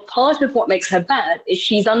say, well, part of what makes her bad is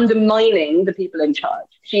she's undermining the people in charge.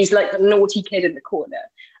 She's like the naughty kid in the corner.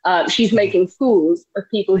 She's making fools of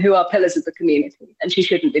people who are pillars of the community, and she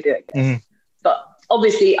shouldn't be doing this. But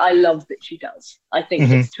obviously, I love that she does. I think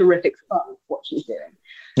it's terrific fun what she's doing.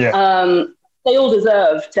 Yeah. They all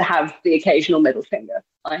deserve to have the occasional middle finger,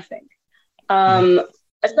 I think.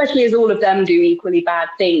 Especially as all of them do equally bad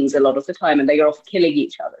things a lot of the time, and they are off killing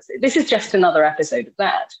each other. So this is just another episode of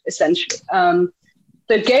that, essentially. So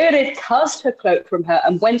Geirrid cast her cloak from her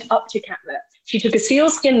and went up to Katla. She took a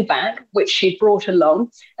sealskin bag, which she'd brought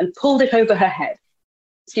along, and pulled it over her head.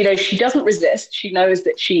 So, she doesn't resist. She knows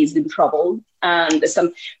that she's in trouble. And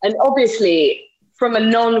obviously, from a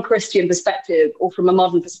non-Christian perspective or from a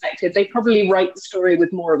modern perspective, they probably write the story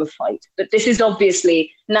with more of a fight. But this is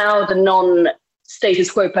obviously now the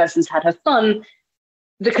non-status quo person's had her fun.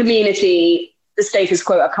 The community, the status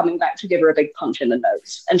quo are coming back to give her a big punch in the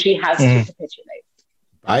nose. And she has to capitulate.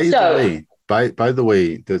 By the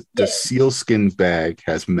way, the sealskin bag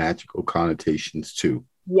has magical connotations too.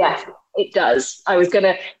 Yes, it does. I was going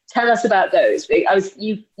to tell us about those.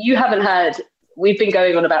 You haven't heard. We've been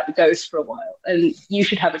going on about the ghosts for a while, and you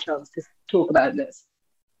should have a chance to talk about this.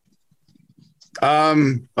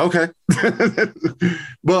 Okay.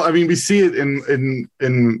 Well, I mean, we see it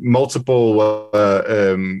in multiple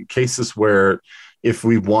cases where if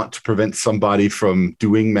we want to prevent somebody from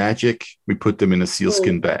doing magic, we put them in a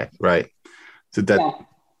sealskin bag, right? So that,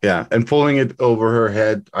 and pulling it over her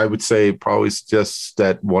head, I would say probably suggests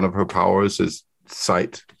that one of her powers is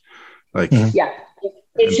sight.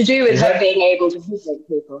 It's to do with her being able to visit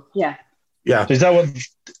people. Yeah. Is that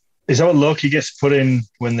what Loki gets put in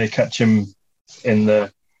when they catch him in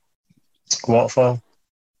the waterfall?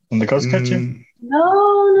 When the gods catch him?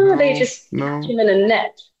 No, they just catch him in a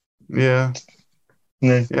net. Yeah.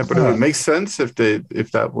 Yeah, but it would make sense if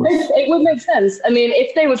that was... It would make sense. I mean,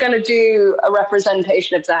 if they were going to do a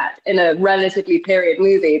representation of that in a relatively period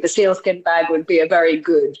movie, the sealskin bag would be a very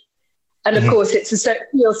good... And of course,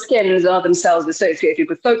 sealskins are themselves associated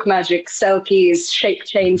with folk magic, selkies, shape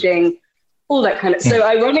changing, all that kind of... So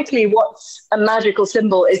ironically, what's a magical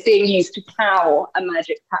symbol is being used to cow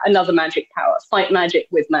another magic power, fight magic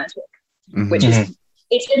with magic, which is...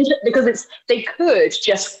 Because they could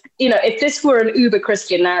just, if this were an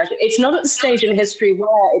uber-Christian narrative, it's not at the stage in history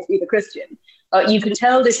where it's uber-Christian. You can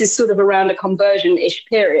tell this is sort of around a conversion-ish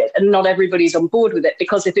period, and not everybody's on board with it,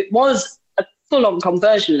 because if it was a full-on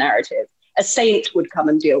conversion narrative, a saint would come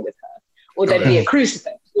and deal with her, or there'd be a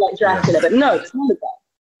crucifix, like Dracula, but no, it's none of that.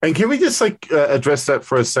 And can we just address that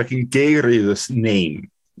for a second? Geirrid's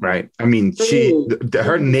name, right? I mean,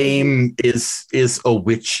 her name is a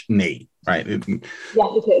witch name. Right. It is.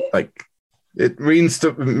 Like it means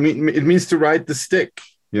to ride the stick,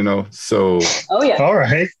 So. Oh yeah. All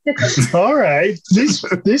right.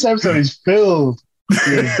 This episode is filled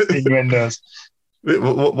with innuendos.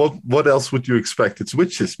 What else would you expect? It's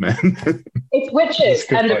witches, man. It's witches,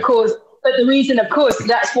 and of course, But the reason, of course,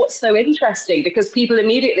 that's what's so interesting, because people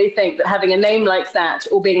immediately think that having a name like that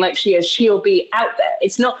or being like she is, she'll be out there.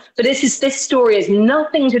 It's not. But this story has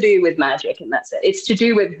nothing to do with magic, and that's it. It's to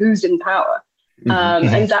do with who's in power.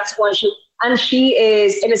 And that's why she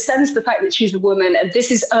is, in a sense, the fact that she's a woman, and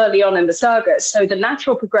this is early on in the saga. So the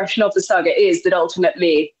natural progression of the saga is that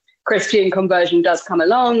ultimately Christian conversion does come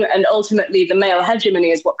along, and ultimately the male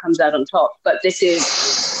hegemony is what comes out on top. But this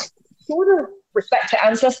is sort of respect to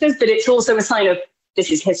ancestors, but it's also a sign of this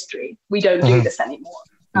is history. We don't do this anymore.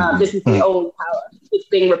 This is the old power. It's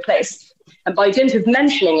being replaced. And by dint of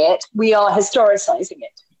mentioning it, we are historicizing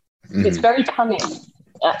it. It's very cunning,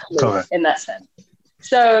 actually, in that sense.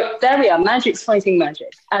 So there we are. Magic's fighting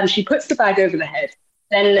magic. And she puts the bag over the head.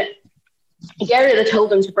 Then Gerida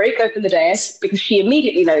told them to break open the dais because she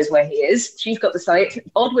immediately knows where he is. She's got the sight.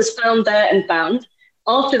 Odd was found there and bound.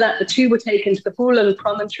 After that, the two were taken to the Bulan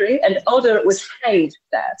promontory, and Oda was hanged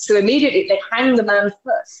there. So immediately they hanged the man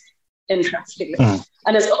first, interestingly.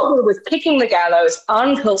 And as Oda was kicking the gallows,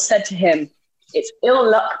 Arnkell said to him, "It's ill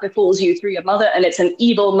luck befalls you through your mother, and it's an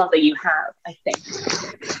evil mother you have," I think.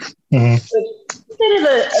 A bit of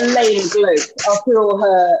a lame gloat after all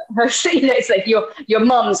her it's like your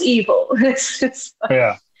mum's evil.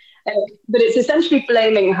 Yeah. But it's essentially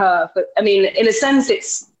blaming her for, I mean, in a sense,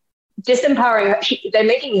 it's disempowering her. They're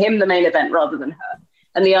making him the main event rather than her.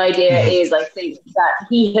 And the idea is, I think, that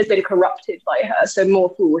he has been corrupted by her, so more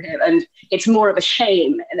fool him. And it's more of a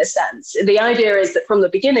shame, in a sense. The idea is that from the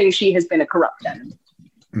beginning, she has been a corrupt enemy.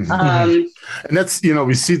 And that's,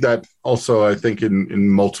 we see that also, I think, in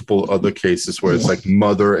multiple other cases where it's like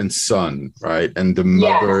mother and son, right? And the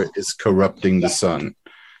mother is corrupting the son.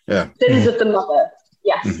 Yeah. Sins of the mother.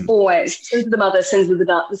 Yes, always. Sins of the mother, sins of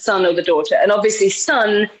the son or the daughter. And obviously,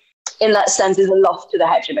 son, in that sense, is a loss to the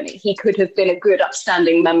hegemony. He could have been a good,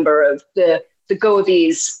 upstanding member of the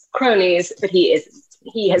Gothis' cronies, but he isn't.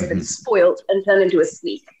 He has been spoilt and turned into a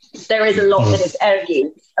sneak. There is a lot that is ergy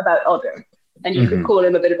about Odo, and you could call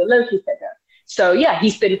him a bit of a Loki figure. So, yeah,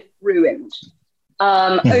 he's been ruined.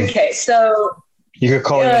 Okay, so... You could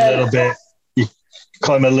call him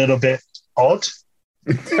a little bit odd.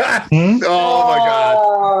 Oh my God.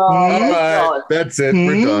 All right. God. That's it.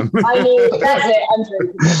 We're done. I mean, that's it. I'm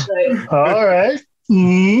joking. All right.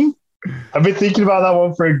 I've been thinking about that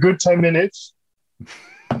one for a good 10 minutes.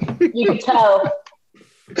 You can tell.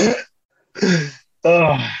 Feel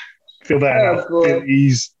better now. Feel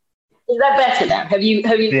ease. Is that better now? Have you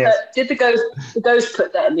did the ghost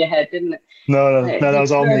put that in your head, didn't it? No, that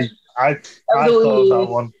was all me. I thought of that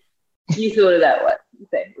one. You thought of that one.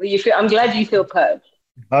 Okay. Well, I'm glad you feel purged.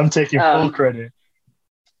 I'm taking full credit.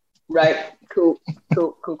 Right. Cool.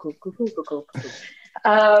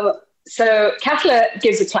 So Katla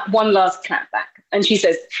gives one last clap back, and she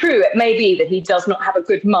says, "True, it may be that he does not have a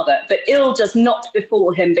good mother, but ill does not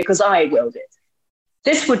befall him because I willed it.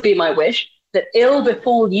 This would be my wish, that ill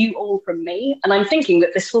befall you all from me, and I'm thinking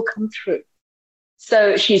that this will come true."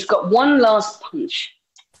 So she's got one last punch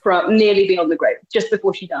from nearly beyond the grave, just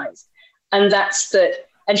before she dies. And that's that.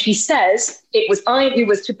 And she says, "It was I who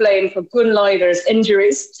was to blame for Gunnleider's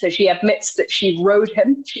injuries." So she admits that she rode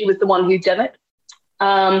him. She was the one who did it.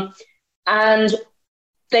 And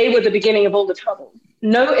they were the beginning of all the trouble.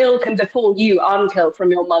 No ill can befall you, Arnkell,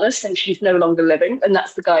 from your mother, since she's no longer living. And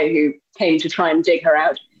that's the guy who came to try and dig her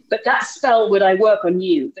out. But that spell would I work on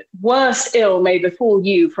you, that worse ill may befall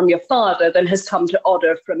you from your father than has come to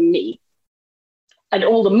Oda from me. And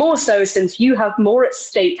all the more so since you have more at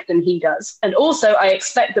stake than he does. And also I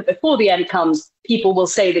expect that before the end comes, people will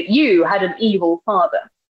say that you had an evil father.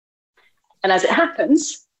 And as it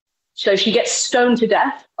happens, so she gets stoned to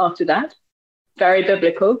death after that. Very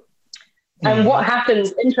biblical. And what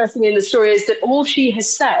happens, interestingly, in the story is that all she has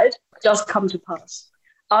said does come to pass.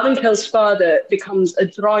 Arnkell's father becomes a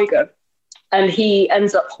Draugr, and he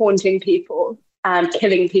ends up haunting people and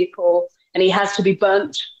killing people, and he has to be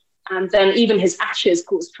burnt. And then even his ashes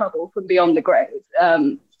cause trouble from beyond the grave.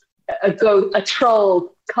 A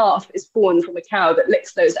troll calf is born from a cow that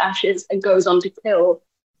licks those ashes and goes on to kill.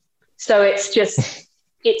 So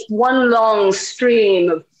it's one long stream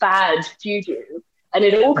of bad juju, and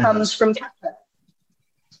it all comes from Katla.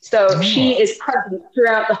 So she is present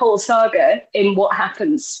throughout the whole saga in what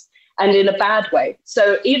happens, and in a bad way.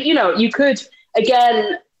 So, you could,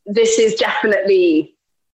 again, this is definitely,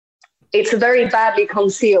 it's a very badly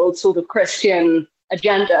concealed sort of Christian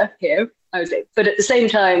agenda here, I would say. But at the same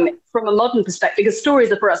time, from a modern perspective, because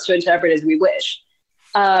stories are for us to interpret as we wish,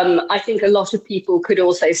 I think a lot of people could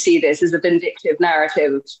also see this as a vindictive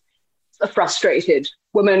narrative, a frustrated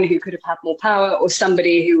woman who could have had more power, or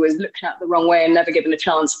somebody who was looked at the wrong way and never given a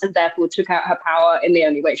chance, and therefore took out her power in the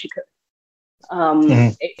only way she could.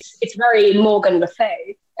 It's very Morgan Le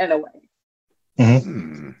Fay in a way.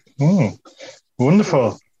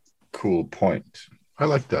 Wonderful. Cool point. I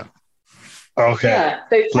like that. Okay. Yeah.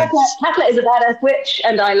 So Katla is a badass witch,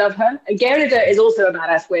 and I love her. And Geirrida is also a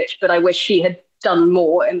badass witch, but I wish she had done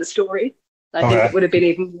more in the story. I think it would have been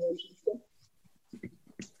even more interesting.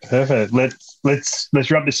 Perfect.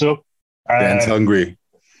 Let's wrap this up. Dan's hungry.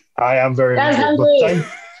 I am very hungry.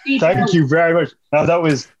 Thank you very much. Now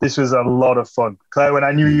this was a lot of fun. Claire, when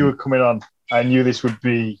I knew you were coming on, I knew this would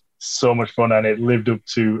be so much fun, and it lived up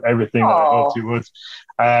to everything that I hoped it would.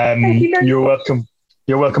 You're welcome.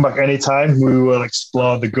 You're welcome back anytime. We will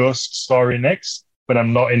explore the ghost story next, when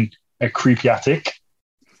I'm not in a creepy attic.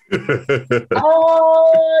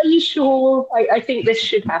 Oh, are you sure? I think this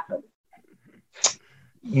should happen.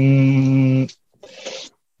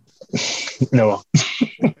 No.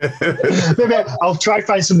 Maybe I'll try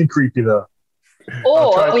find something creepy though.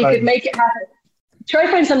 Or we could make it happen. Try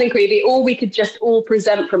find something creepy, or we could just all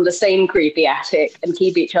present from the same creepy attic and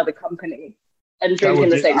keep each other company and drink in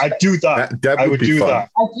the same space. I'd do that. I would do that.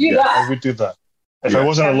 I would do that. If I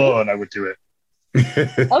wasn't alone, I would do it.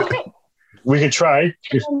 Okay. We could try.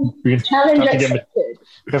 Challenge accepted.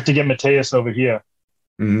 We have to get Matthias over here.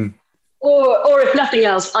 Mm-hmm. Or if nothing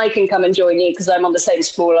else, I can come and join you because I'm on the same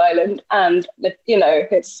small island, and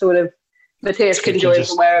it's sort of Matthias can join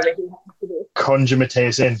from wherever he wants to be. Conjure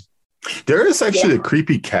Matthias in. There is actually a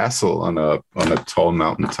creepy castle on a tall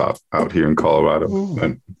mountaintop out here in Colorado.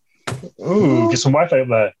 Ooh, get some Wi-Fi up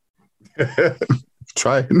there.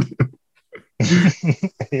 Try it.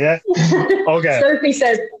 Yeah. Okay. Sophie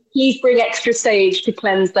says, please bring extra sage to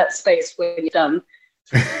cleanse that space when you're done.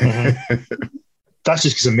 That's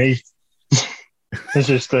just because of me. It's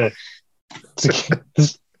just to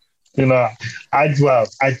be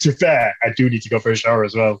fair, I do need to go for a shower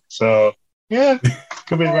as well. So yeah,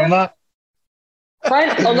 could be around that.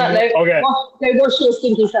 Right, on that note, okay. Go wash your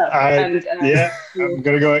stinky stuff. I'm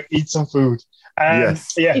gonna go eat some food.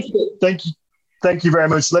 Yes. Yeah. Thank you very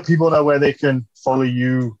much. Let people know where they can follow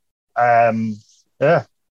you. Yeah.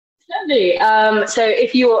 Certainly. So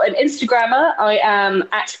if you're an Instagrammer, I am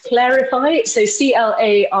at Clarify, so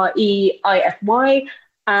CLAREIFY,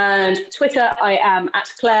 and Twitter, I am at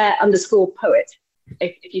Claire_poet.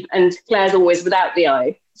 And Claire's always without the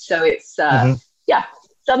I. So it's,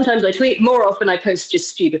 sometimes I tweet, more often I post just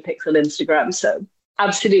stupid pics on Instagram. So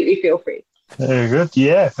absolutely feel free. Very good.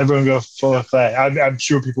 Yeah, everyone go follow Claire. I'm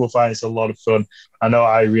sure people will find it's a lot of fun. I know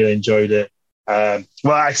I really enjoyed it. Well,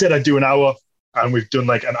 I said I'd do an hour, and we've done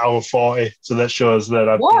like an hour 40, so that shows that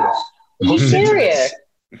I've been. Are you serious?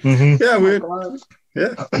 Mm-hmm.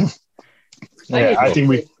 Yeah, yeah, I think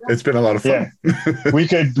it's been a lot of fun. Yeah. we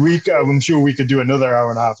could. I'm sure we could do another hour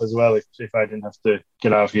and a half as well if I didn't have to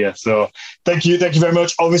get out of here. So thank you very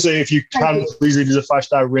much. Obviously, if you can, please leave us a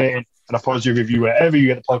 5-star rating and a positive review wherever you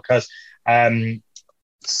get the podcast.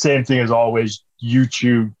 Same thing as always: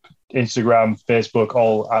 YouTube, Instagram, Facebook,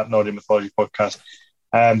 all at Nordic Mythology Podcast.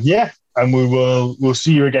 And we'll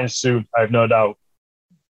see you again soon. I have no doubt.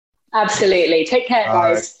 Absolutely. Take care,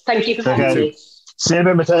 guys. Thank you for having me. See you,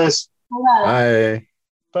 Matthias. Bye.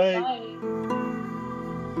 Bye.